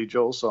Billy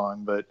Joel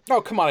song. But Oh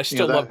come on, I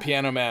still that- love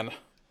Piano Man.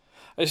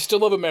 I still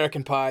love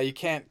American Pie. You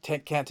can't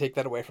take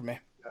that away from me.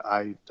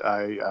 I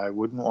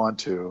wouldn't want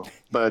to.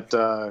 But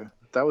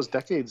that was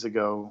decades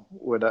ago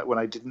when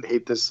I didn't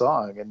hate this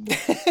song, and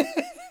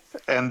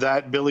and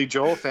that Billy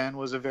Joel fan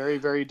was a very,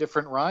 very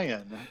different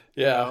Ryan.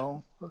 Yeah.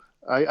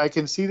 I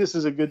can see this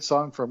as a good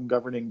song from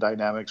Governing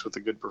Dynamics with a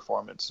good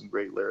performance and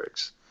great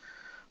lyrics.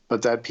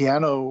 But that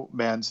Piano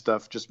Man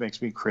stuff just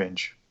makes me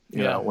cringe,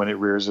 you know, when it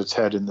rears its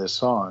head in this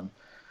song.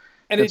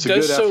 And It's it a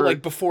does good so effort.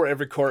 like before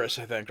every chorus,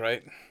 I think,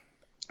 right?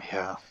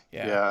 Yeah.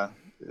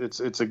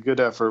 It's a good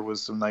effort with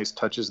some nice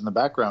touches in the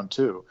background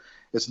too.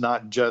 It's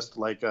not just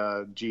like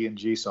a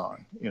G&G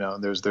song,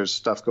 there's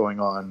stuff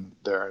going on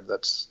there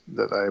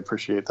that I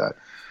appreciate that.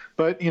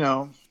 But,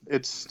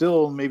 it's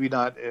still maybe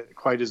not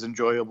quite as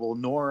enjoyable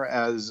nor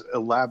as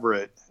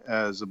elaborate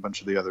as a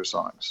bunch of the other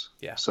songs.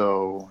 Yeah.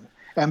 So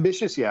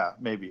ambitious, yeah,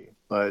 maybe,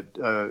 but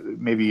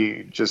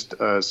maybe just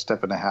a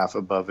step and a half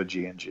above a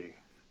G&G.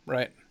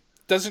 Right.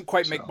 Doesn't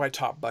quite make my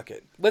top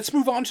bucket. Let's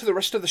move on to the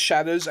rest of the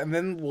shadows, and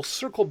then we'll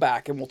circle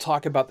back and we'll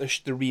talk about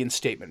the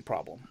reinstatement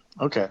problem.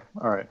 Okay.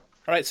 All right.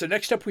 All right, so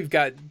next up we've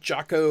got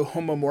Jocko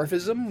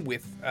Homomorphism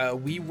with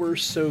We Were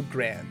So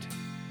Grand.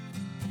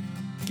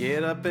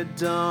 Get up at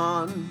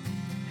dawn,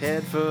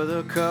 head for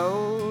the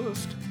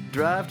coast,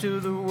 drive to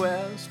the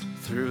west,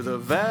 through the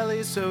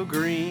valley so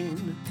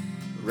green,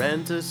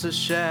 rent us a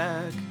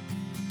shack,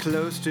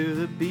 close to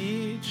the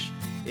beach,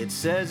 it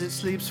says it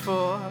sleeps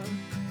 4,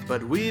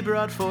 but we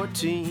brought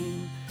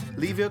 14,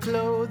 leave your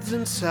clothes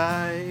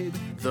inside,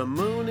 the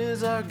moon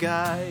is our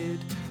guide,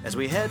 as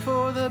we head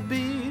for the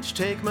beach,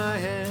 take my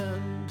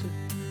hand,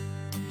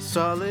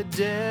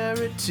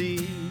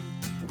 solidarity,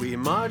 we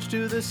march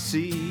to the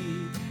sea,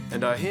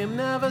 and our hymn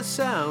never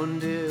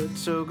sounded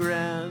so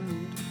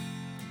grand.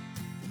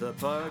 The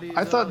party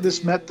I thought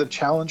this met the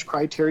challenge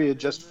criteria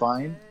just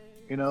fine.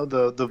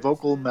 The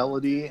vocal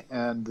melody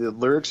and the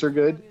lyrics are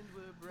good.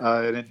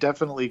 And it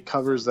definitely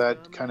covers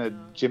that kind of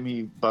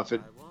Jimmy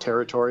Buffett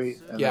territory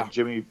and that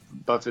Jimmy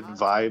Buffett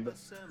vibe.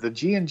 The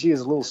G&G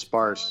is a little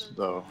sparse,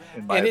 though,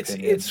 in my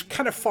opinion. It's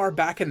kind of far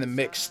back in the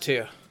mix,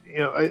 too.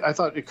 I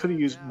thought it could have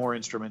used more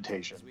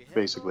instrumentation,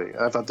 basically.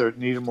 I thought there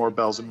needed more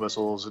bells and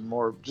whistles and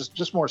more,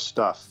 just more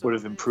stuff would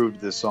have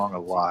improved this song a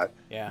lot.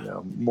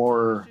 Yeah.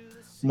 More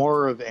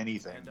of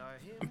anything.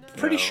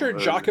 Pretty sure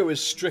Jocko is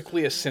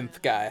strictly a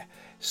synth guy.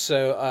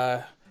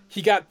 So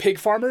he got Pig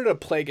Farmer to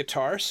play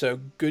guitar, so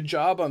good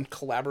job on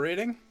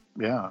collaborating.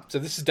 Yeah. So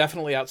this is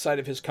definitely outside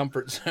of his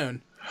comfort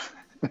zone.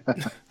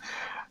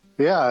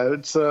 Yeah,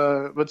 it's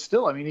but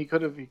still, I mean, he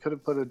could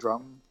have put a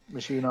drum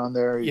machine on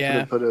there. He could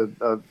have put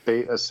a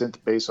synth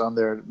bass on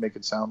there to make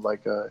it sound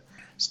like a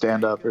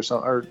stand up or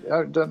something,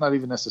 or not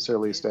even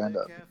necessarily a stand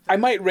up. I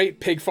might rate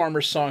Pig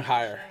Farmer's song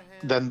higher.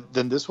 Than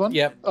this one?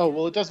 Yep. Oh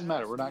well, it doesn't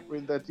matter. We're not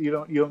that you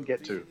don't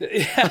get to.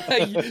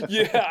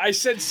 Yeah, I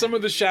said Some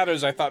of the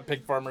Shadows. I thought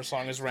Pig Farmer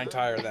song is ranked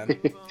higher then.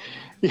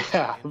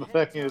 Yeah, but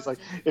I mean, it's like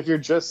if you're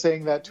just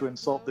saying that to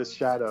insult this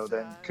shadow,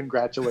 then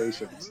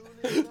congratulations.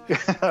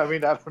 I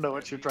mean, I don't know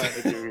what you're trying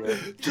to do here.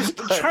 Just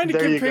But trying to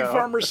there give you Pig go.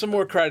 Farmer some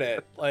more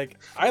credit. Like,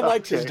 I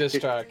liked his Okay. diss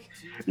track.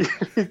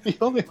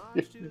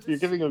 You're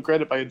giving him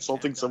credit by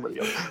insulting somebody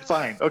else.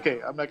 Fine, okay,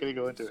 I'm not going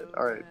to go into it.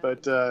 All right,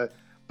 but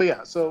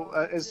yeah. So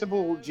as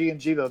simple G and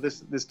G though, this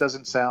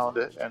doesn't sound.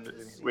 And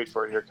wait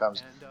for it. Here it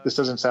comes. This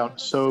doesn't sound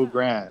so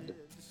grand.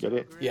 Get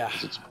it? Yeah.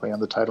 It's a play on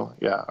the title.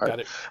 Yeah. All right. Got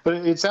it. But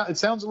it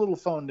sounds a little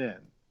phoned in,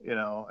 you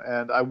know.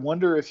 And I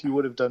wonder if you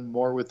would have done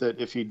more with it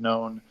if you'd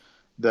known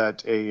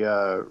that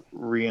a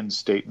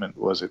reinstatement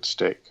was at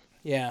stake.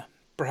 Yeah,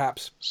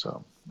 perhaps.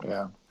 So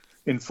yeah,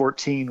 in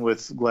 14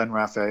 with Glenn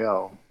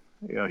Raphael,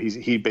 you know,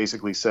 he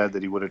basically said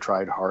that he would have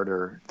tried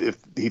harder if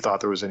he thought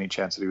there was any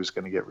chance that he was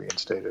going to get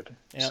reinstated.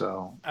 Yeah.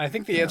 So I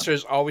think the answer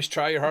is always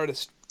try your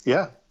hardest.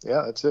 yeah,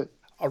 that's it.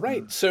 All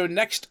right, so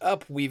next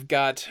up we've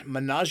got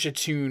Menage a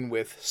Tune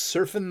with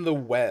Surfin' the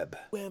Web.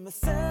 When my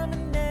summer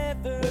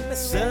never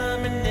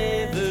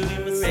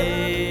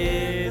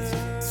ends,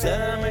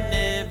 summer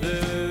never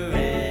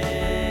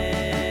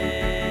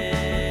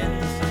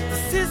ends.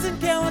 This isn't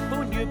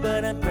California,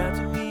 but I'm proud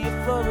to be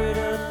a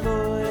Florida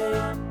boy.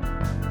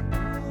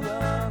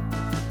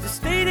 The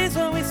state is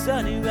always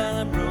sunny while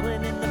I'm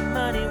rolling in the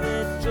money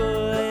with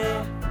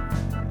joy.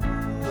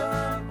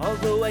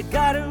 Although I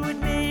gotta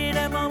admit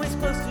I'm always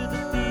close to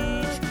the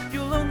beach,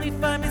 you'll only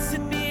find me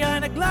sitting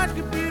behind a large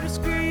computer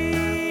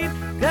screen.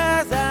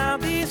 Cause I'll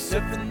be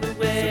surfing the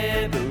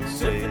web,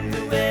 surfing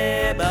the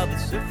web, I'll be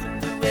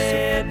surfing the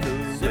web,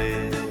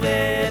 surfing the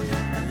web.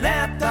 My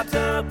laptop's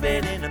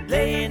open and I'm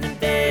laying in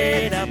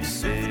bed, I'll be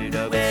surfing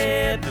the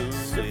web,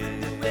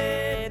 surfing the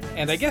web.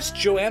 And I guess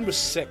Joanne was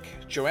sick.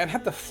 Joanne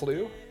had the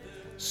flu.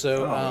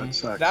 So that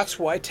sucks. that's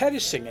why Ted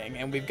is singing.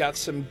 And we've got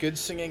some good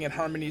singing and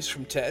harmonies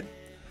from Ted.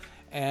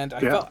 And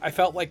Yeah. I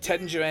felt like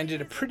Ted and Joanne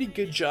did a pretty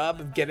good job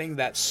of getting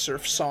that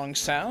surf song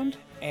sound.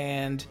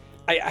 And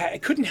I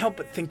couldn't help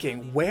but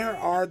thinking, where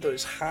are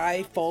those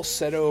high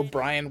falsetto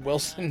Brian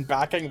Wilson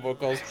backing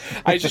vocals?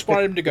 I just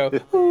wanted him to go,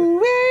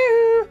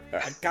 "Ooh-wee-oo."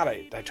 God,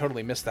 I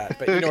totally missed that,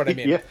 but you know what I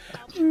mean. Yeah.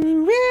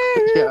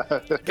 Ooh-wee-oo. Yeah.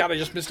 God, I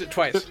just missed it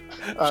twice.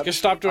 Just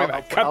stop doing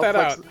that. Cut that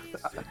out.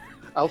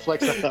 I'll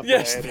flex that up.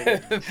 Yes, when I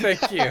edit it.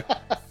 thank you.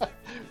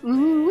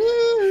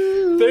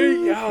 Ooh-wee. There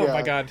you go. Oh Yeah.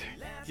 my God.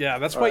 Yeah,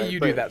 that's why All right, you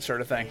do but- that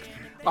sort of thing.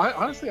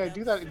 Honestly, I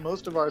do that in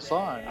most of our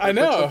songs. I put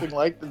know. something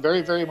like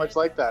very, very much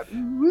like that.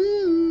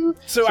 Woo!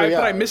 So I yeah.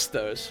 thought I missed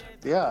those.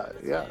 Yeah.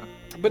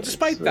 But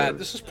despite It's, that,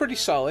 this was pretty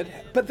solid.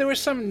 But there were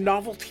some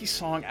novelty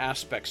song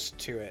aspects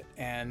to it,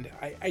 and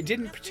I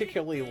didn't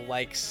particularly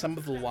like some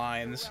of the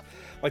lines,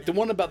 like the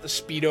one about the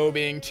Speedo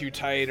being too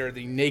tight or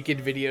the naked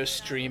video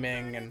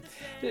streaming, and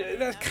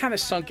that kind of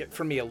sunk it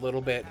for me a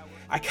little bit.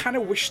 I kind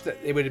of wish that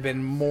it would have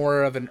been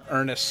more of an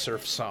earnest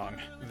surf song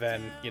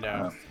than,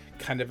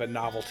 kind of a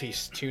novelty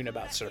tune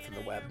about surfing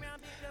the web.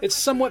 It's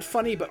somewhat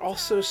funny, but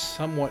also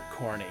somewhat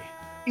corny.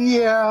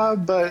 Yeah,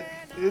 but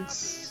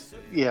it's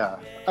I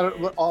don't.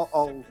 But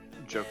all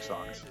joke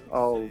songs,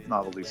 all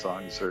novelty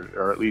songs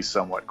are at least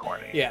somewhat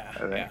corny. Yeah, I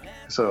think. yeah.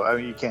 So I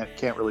mean, you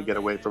can't really get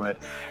away from it.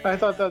 And I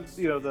thought that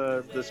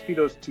the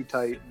Speedo's too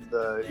tight.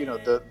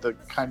 The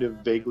kind of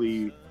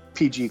vaguely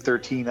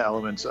PG-13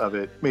 elements of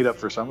it made up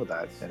for some of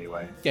that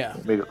anyway. Yeah.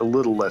 It made it a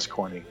little less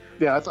corny.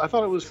 Yeah, I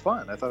thought it was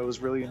fun. I thought it was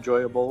really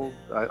enjoyable.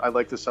 I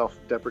like the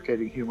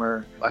self-deprecating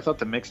humor. I thought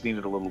the mix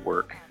needed a little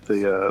work.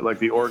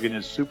 The organ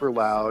is super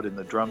loud and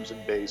the drums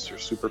and bass are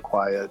super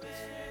quiet.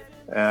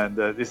 And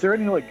is there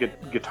any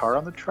guitar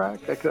on the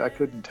track? I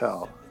couldn't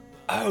tell.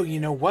 Oh, you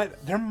know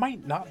what? There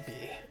might not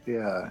be.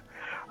 Yeah,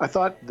 I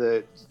thought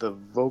that the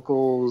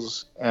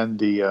vocals and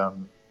the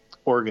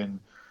organ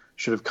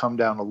should have come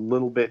down a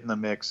little bit in the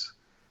mix,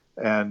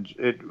 and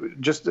it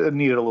just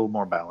needed a little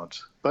more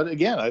balance. But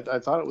again, I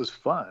thought it was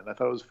fun. I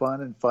thought it was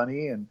fun and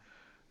funny, and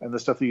the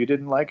stuff that you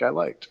didn't like, I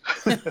liked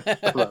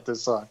about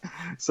this song.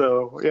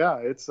 So yeah,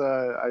 it's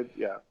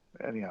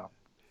Anyhow,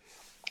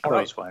 I thought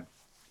it was fine.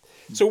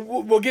 So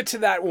we'll get to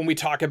that when we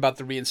talk about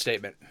the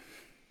reinstatement.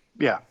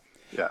 Yeah.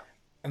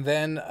 And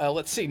then,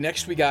 let's see,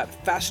 next we got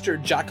Faster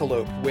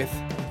Jackalope with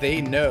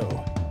They Know.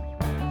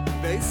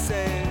 They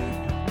say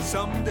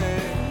someday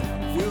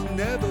will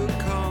never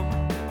come.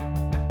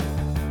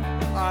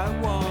 I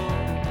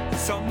want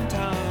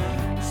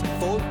sometimes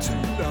for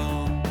too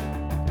long.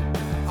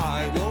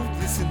 I won't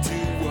listen to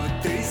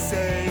what they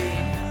say.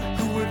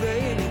 Who are they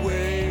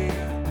anyway?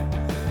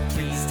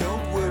 Please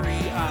don't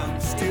worry, I'm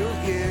still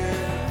here,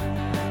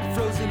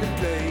 frozen in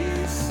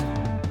place.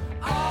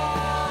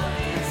 All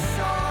these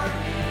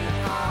sorry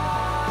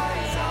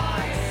eyes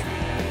I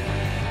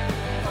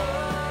see.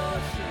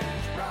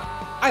 Oceans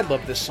rise. I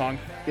love this song.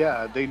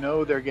 Yeah, they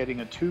know they're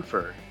getting a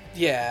twofer.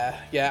 Yeah,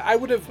 I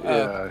would have,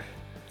 Yeah.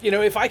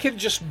 if I could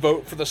just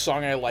vote for the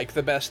song I like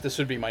the best, this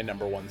would be my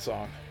number one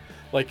song.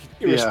 Like,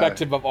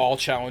 irrespective of all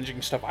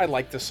challenging stuff, I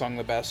like this song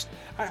the best.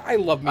 I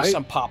love me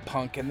some pop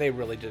punk, and they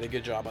really did a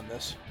good job on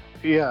this.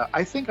 Yeah,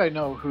 I think I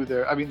know who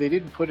they're... I mean, they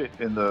didn't put it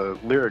in the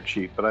lyric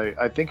sheet, but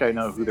I think I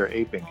know who they're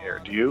aping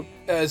here. Do you?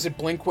 Is it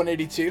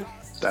Blink-182?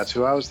 That's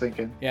who I was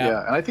thinking.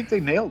 Yeah. And I think they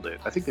nailed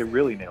it. I think they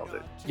really nailed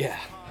it. Yeah.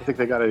 I think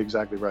they got it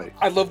exactly right.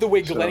 I love the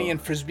way Glennie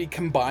and Frisbee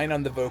combine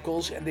on the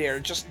vocals, and they are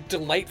just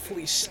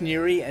delightfully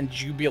sneery and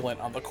jubilant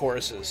on the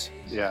choruses.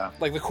 Yeah.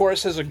 Like, the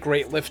chorus has a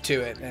great lift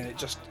to it, and it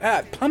just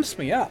it pumps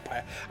me up.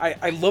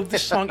 I love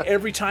this song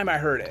every time I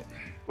heard it.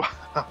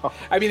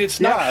 I mean, it's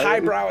not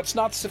highbrow, it's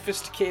not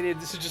sophisticated.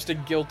 This is just a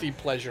guilty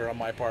pleasure on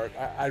my part.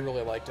 I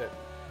really liked it.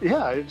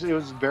 Yeah, it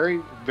was very,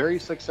 very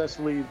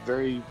successfully,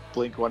 very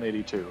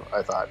Blink-182,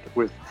 I thought,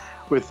 with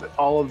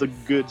all of the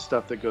good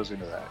stuff that goes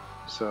into that.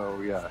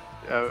 So, yeah,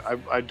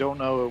 I don't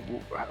know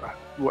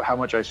how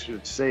much I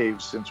should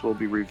save, since we'll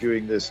be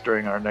reviewing this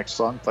during our next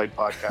Song Fight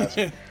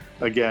podcast.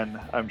 Again,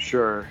 I'm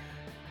sure.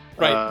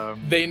 Right.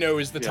 They Know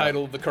is the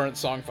title of the current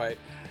Song Fight.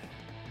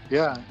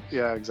 Yeah,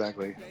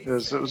 exactly.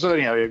 So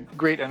anyhow,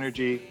 great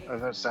energy.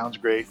 That sounds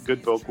great.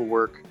 Good vocal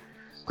work.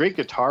 Great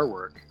guitar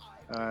work.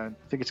 I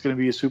think it's going to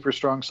be a super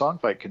strong Song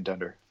Fight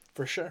contender.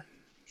 For sure.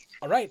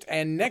 All right,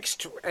 and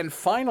next and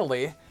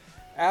finally,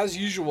 as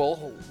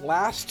usual,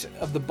 last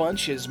of the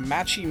bunch is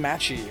Matchy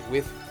Matchy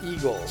with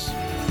Eagles.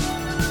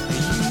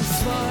 You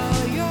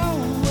fly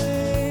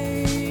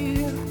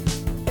away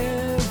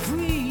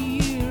every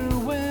year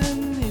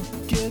when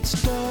it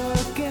gets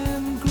dark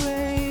and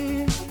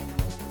gray,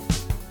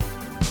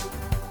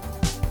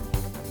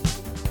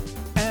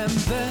 and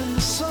then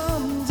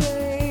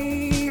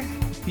someday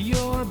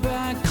you're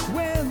back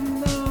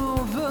when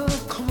all the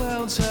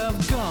clouds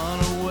have gone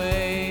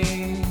away.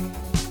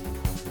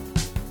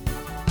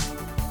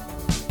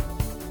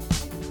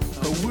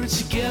 We're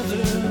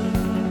together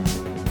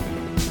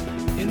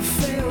in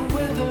fair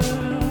weather.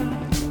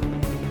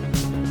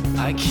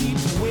 I keep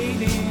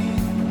waiting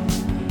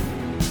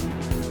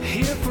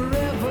here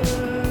forever.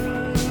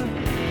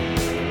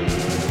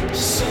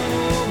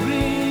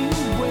 Soaring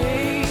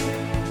away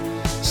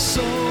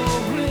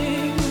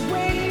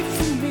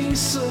from me,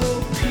 so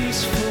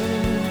peaceful,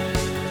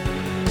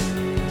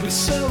 but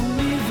so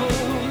evil.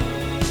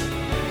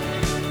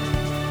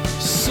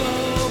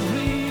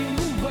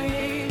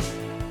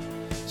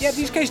 Yeah,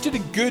 these guys did a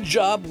good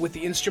job with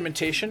the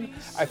instrumentation.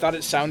 I thought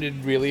it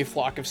sounded really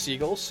Flock of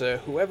Seagulls, so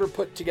whoever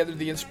put together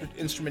the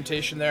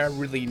instrumentation there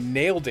really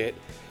nailed it.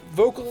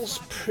 Vocals,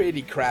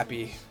 pretty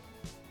crappy.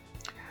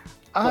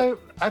 I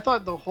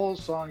thought the whole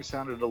song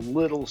sounded a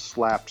little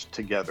slapped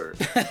together.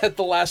 At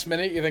the last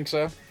minute, you think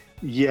so?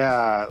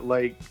 Yeah,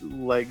 like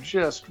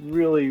just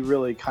really,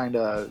 really kind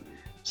of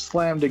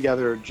slammed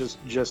together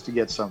just to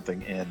get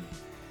something in.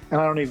 And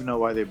I don't even know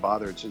why they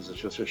bothered, since it's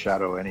just a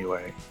shadow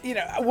anyway. You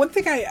know, one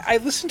thing, I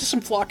listened to some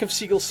Flock of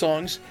Seagulls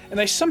songs, and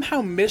I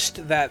somehow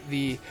missed that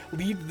the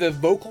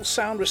vocal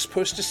sound was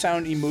supposed to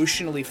sound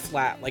emotionally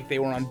flat, like they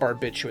were on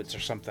Barbiturates or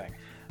something.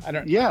 I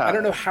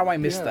don't know how I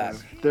missed that.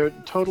 They're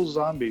total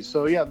zombies.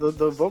 So yeah,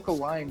 the vocal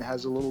line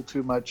has a little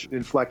too much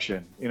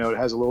inflection. You know, it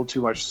has a little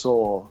too much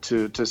soul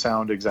to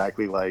sound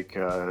exactly like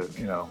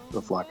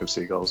the Flock of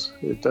Seagulls.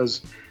 It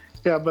does.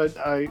 Yeah, but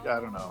I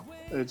don't know.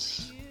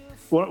 It's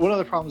one of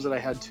the problems that I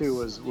had too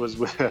was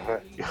with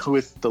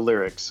the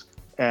lyrics.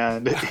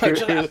 And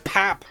just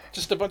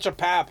a bunch of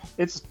pap.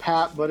 It's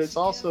pap, but it's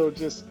also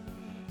just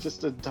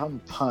a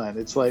dumb pun.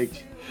 It's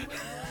like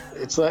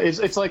this.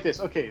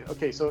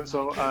 Okay. So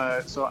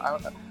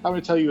I'm going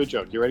to tell you a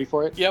joke. You ready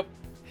for it? Yep.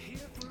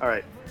 All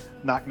right.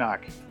 Knock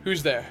knock.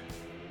 Who's there?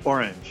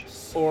 Orange.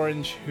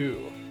 Orange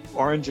who?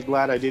 Orange. You're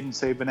glad I didn't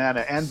say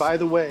banana. And by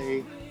the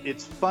way,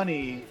 it's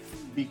funny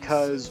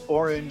because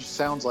orange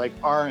sounds like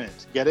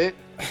aren't. Get it?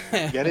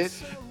 Get it?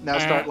 Now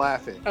start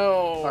laughing. Oh.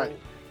 All right.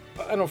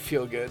 I don't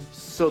feel good.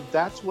 So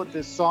that's what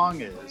this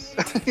song is.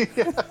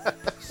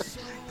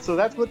 So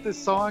that's what this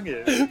song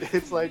is.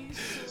 It's like,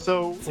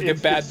 so it's like a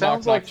bad it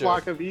sounds knock like knock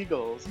Flock joke. of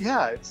Eagles.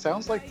 Yeah, it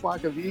sounds like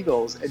Flock of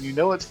Eagles, and you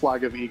know it's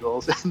Flock of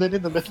Eagles. And then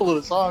in the middle of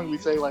the song, we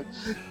say like,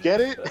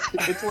 "Get it?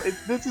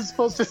 This is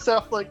supposed to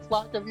sound like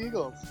Flock of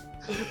Eagles,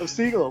 of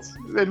seagulls."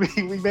 And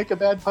we make a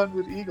bad pun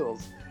with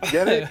eagles.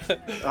 Get it?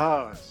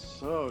 Oh, it's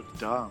so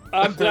dumb.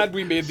 I'm glad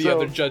we made the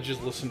other judges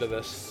listen to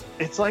this.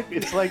 It's like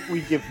we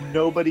give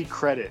nobody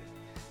credit.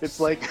 It's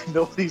like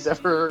nobody's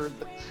ever heard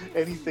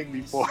anything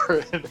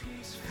before.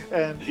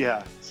 And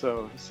yeah,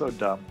 so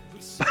dumb.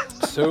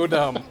 So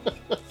dumb.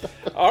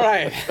 All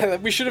right,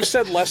 we should have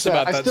said less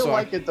about that song.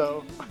 I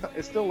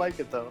still like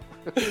it though.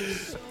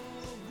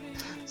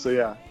 So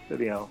yeah,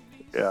 anyhow,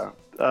 yeah.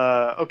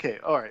 Okay,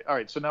 all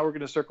right. So now we're going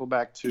to circle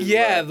back to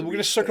we're going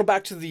to circle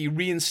back to the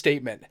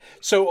reinstatement.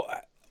 So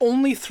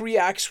only 3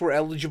 acts were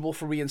eligible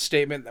for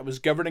reinstatement. That was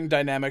Governing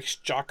Dynamics,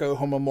 Jocko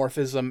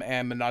Homomorphism,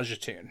 and Menage a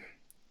Tune.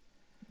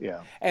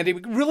 Yeah. And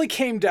it really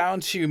came down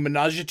to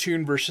Menage a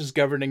Tune versus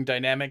Governing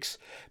Dynamics,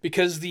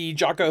 because the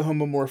Jocko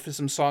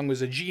Homomorphism song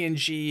was a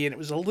G&G and it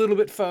was a little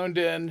bit phoned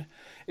in.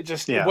 It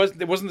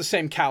wasn't the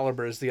same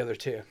caliber as the other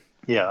two.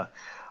 Yeah.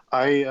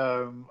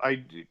 I've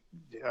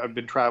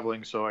been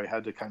traveling, so I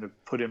had to kind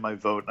of put in my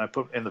vote, and I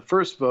put in the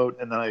first vote,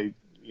 and then I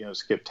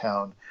skipped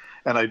town,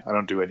 and I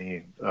don't do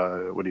any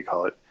what do you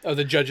call it? Oh,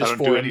 the judges' I don't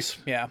do any- forums.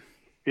 Yeah.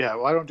 Yeah,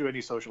 well, I don't do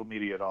any social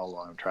media at all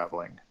while I'm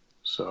traveling.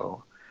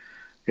 So,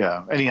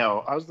 yeah.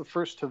 Anyhow, I was the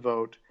first to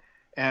vote.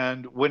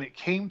 And when it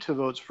came to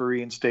votes for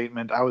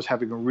reinstatement, I was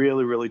having a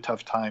really, really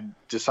tough time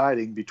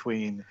deciding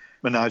between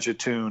Menage a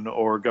Tune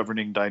or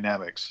Governing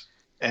Dynamics.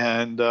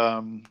 And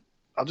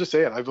I'll just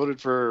say it. I voted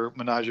for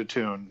Menage a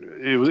Tune.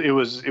 It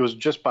was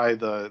just by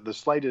the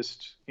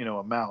slightest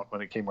amount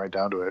when it came right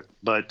down to it.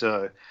 But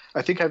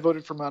I think I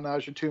voted for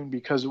Menage a Tune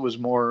because it was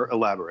more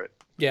elaborate.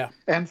 Yeah.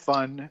 And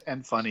fun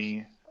and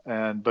funny.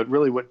 But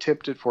really what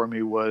tipped it for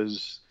me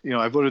was,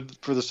 I voted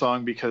for the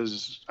song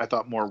because I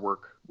thought more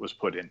work was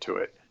put into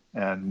it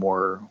and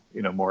more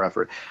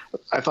effort.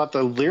 I thought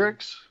the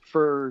lyrics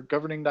for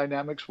Governing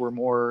Dynamics were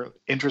more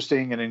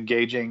interesting and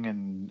engaging,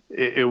 and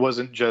it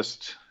wasn't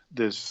just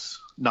this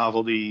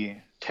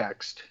novelty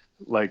text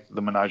like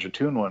the Menage a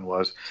Tune one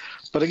was.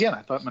 But again,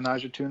 I thought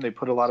Menage a Tune, they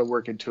put a lot of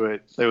work into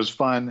it. It was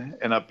fun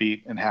and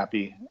upbeat and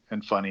happy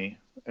and funny,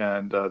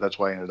 and that's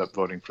why I ended up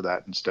voting for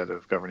that instead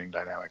of Governing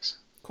Dynamics.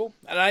 Cool.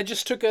 And I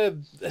just took a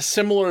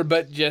similar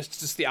but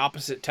just the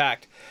opposite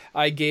tact.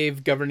 I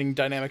gave Governing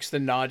Dynamics the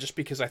nod just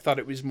because I thought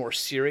it was more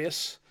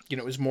serious.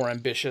 It was more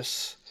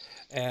ambitious,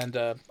 and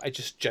I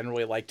just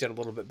generally liked it a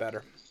little bit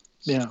better.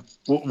 Yeah.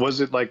 Was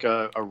it like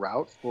a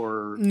route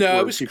or? No,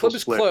 were it was people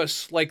split?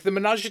 close. Like the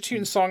Menage a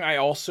Tune song, I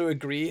also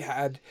agree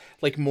had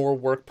like more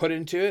work put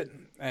into it,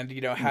 and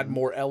had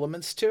more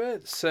elements to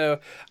it. So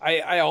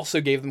I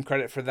also gave them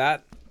credit for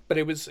that. But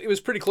it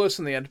was pretty close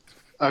in the end.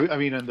 I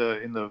mean, in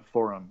the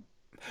forum.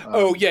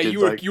 Oh yeah,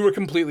 you were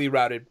completely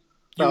routed.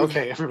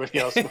 Okay, everybody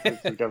else voted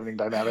for Governing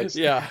Dynamics.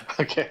 Yeah.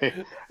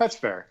 Okay, that's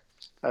fair.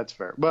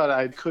 But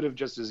I could have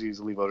just as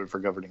easily voted for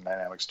Governing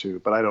Dynamics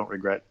too. But I don't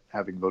regret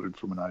having voted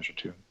for Menage a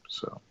Tune.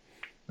 So,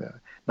 yeah,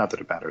 not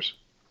that it matters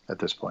at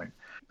this point.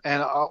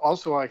 And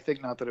also, I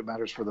think not that it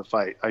matters for the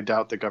fight. I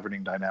doubt that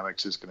Governing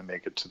Dynamics is going to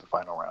make it to the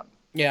final round.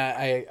 Yeah,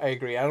 I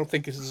agree. I don't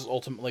think this is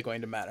ultimately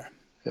going to matter.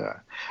 Yeah,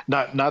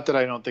 not that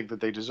I don't think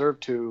that they deserve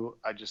to.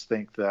 I just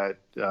think that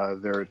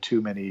there are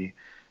too many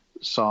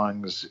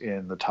songs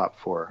in the top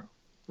 4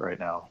 right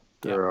now.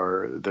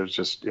 There's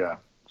just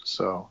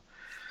So,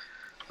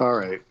 all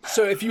right.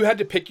 So if you had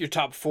to pick your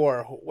top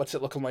 4, what's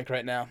it looking like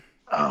right now?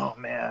 Oh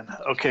man.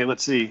 Okay,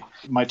 let's see.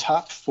 My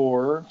top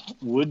 4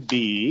 would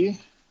be,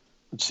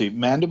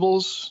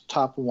 Mandibles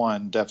top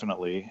 1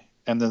 definitely,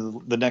 and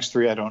then the next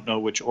 3 I don't know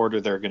which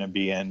order they're going to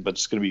be in, but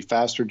it's going to be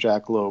Faster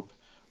Jackalope,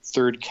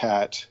 Third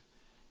Cat,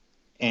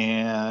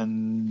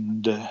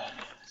 and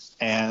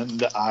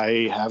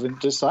I haven't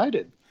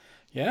decided.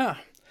 Yeah.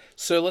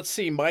 So let's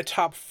see. My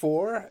top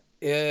 4.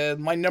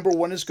 My number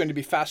 1 is going to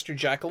be Faster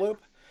Jackalope.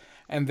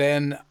 And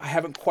then I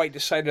haven't quite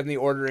decided on the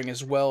ordering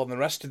as well in the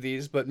rest of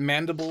these, but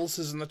Mandibles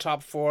is in the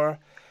top 4,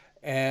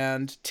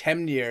 and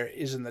Temnir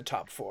is in the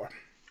top 4.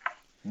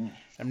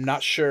 I'm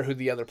not sure who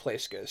the other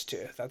place goes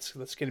to. That's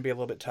going to be a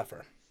little bit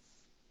tougher.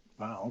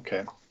 Wow.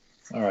 Okay.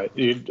 All right.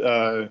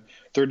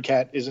 Third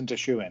Cat isn't a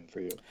shoe-in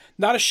for you.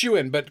 Not a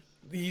shoe-in, but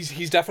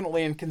he's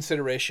definitely in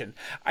consideration.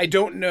 I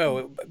don't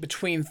know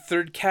between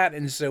Third Cat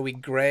and Zoe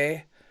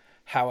Gray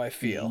how I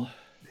feel.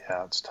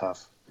 Yeah, it's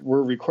tough.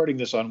 We're recording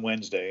this on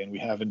Wednesday, and we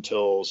have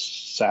until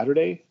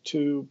Saturday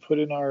to put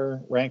in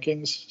our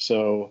rankings.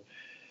 So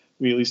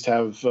we at least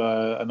have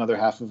another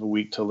half of a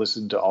week to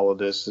listen to all of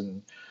this,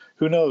 and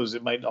who knows,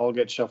 it might all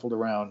get shuffled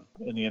around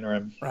in the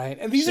interim. Right.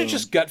 And these are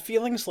just gut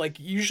feelings. Like,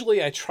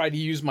 usually I try to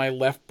use my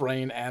left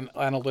brain and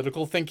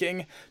analytical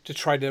thinking to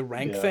try to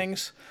rank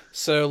things.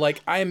 So, like,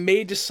 I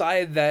may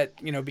decide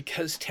that,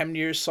 because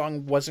Temnir's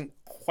song wasn't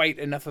quite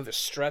enough of a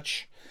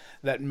stretch,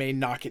 that may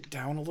knock it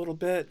down a little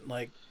bit.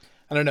 Like,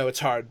 I don't know. It's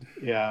hard.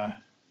 Yeah.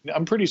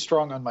 I'm pretty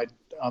strong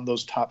on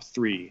those top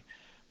 3.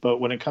 But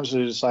when it comes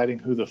to deciding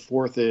who the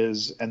 4th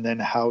is and then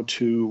how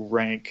to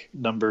rank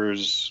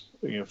numbers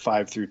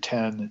 5 through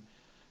 10,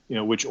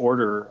 which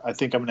order, I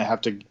think I'm going to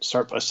have to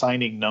start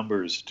assigning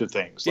numbers to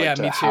things. Like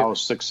me too. How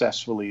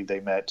successfully they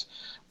met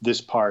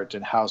this part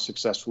and how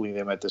successfully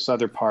they met this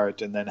other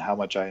part, and then how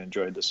much I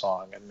enjoyed the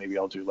song. And maybe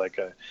I'll do like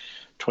a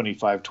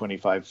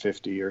 25,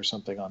 50 or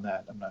something on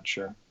that. I'm not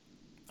sure.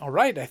 All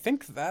right, I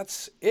think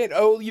that's it.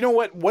 Oh, you know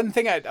what? One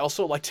thing I'd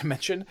also like to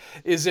mention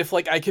is if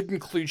I could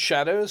include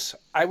Shadows,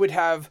 I would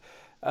have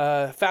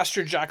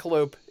Faster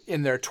Jackalope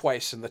in there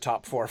twice in the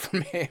top 4 for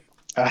me.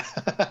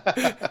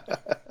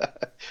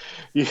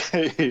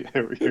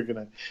 You're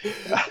gonna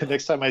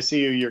next time I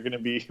see you, you're gonna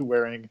be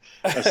wearing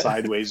a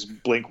sideways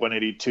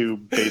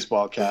Blink-182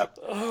 baseball cap.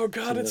 Oh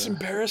God, it's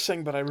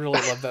embarrassing, but I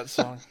really love that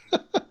song.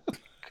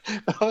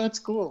 Oh, that's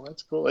cool.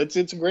 It's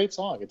a great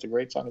song. It's a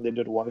great song, and they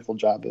did a wonderful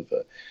job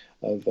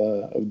of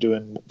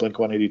doing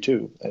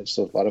Blink-182. It's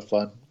a lot of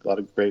fun, a lot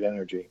of great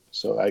energy.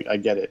 So I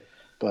get it.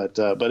 But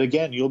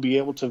again, you'll be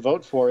able to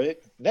vote for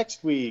it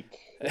next week.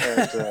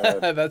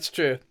 That's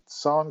true.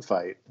 Song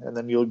fight, and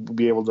then you'll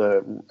be able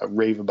to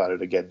rave about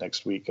it again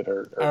next week at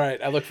our All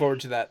right, I look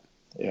forward to that.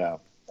 Yeah.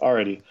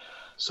 Alrighty.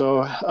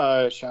 So,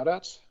 shout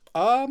outs?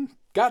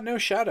 Got no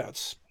shout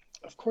outs.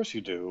 Of course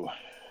you do.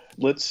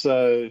 Let's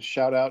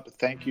shout out.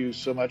 Thank you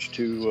so much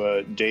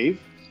to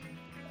Dave,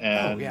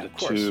 and of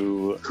course.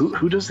 to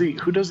who does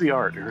the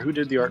art, or who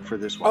did the art for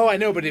this one? Oh, I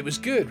know, but it was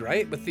good,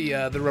 right? With the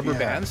rubber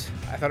bands.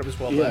 I thought it was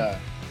well done.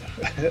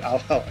 Yeah,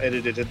 I'll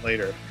edit it in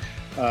later.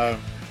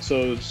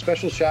 So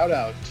special shout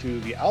out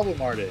to the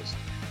album artist,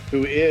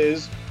 who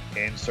is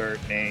insert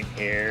name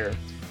here.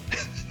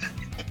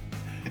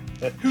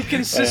 Who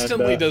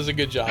consistently does a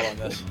good job on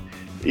this.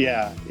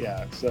 Yeah,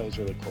 so that was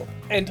really cool.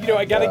 And,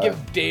 I got to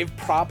give Dave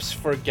props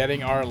for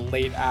getting our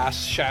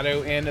late-ass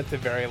shadow in at the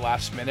very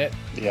last minute.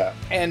 Yeah.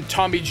 And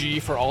Tommy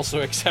G for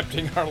also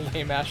accepting our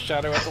lame-ass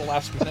shadow at the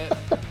last minute.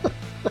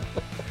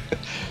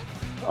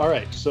 All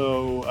right,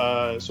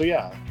 so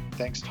yeah,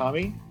 thanks,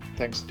 Tommy.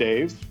 Thanks,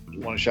 Dave. I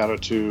want to shout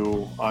out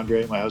to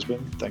Andre, my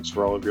husband. Thanks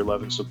for all of your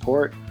love and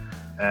support.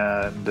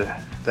 And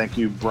thank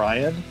you,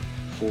 Brian,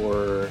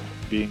 for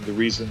being the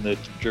reason that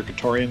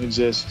Jerkatorium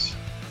exists.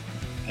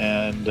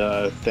 And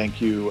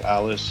thank you,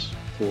 Alice,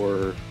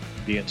 for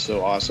being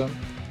so awesome.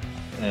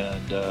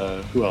 And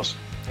who else?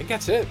 I think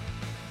that's it.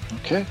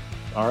 Okay.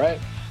 All right.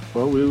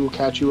 Well, we will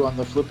catch you on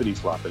the flippity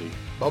floppity.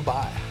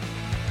 Bye-bye.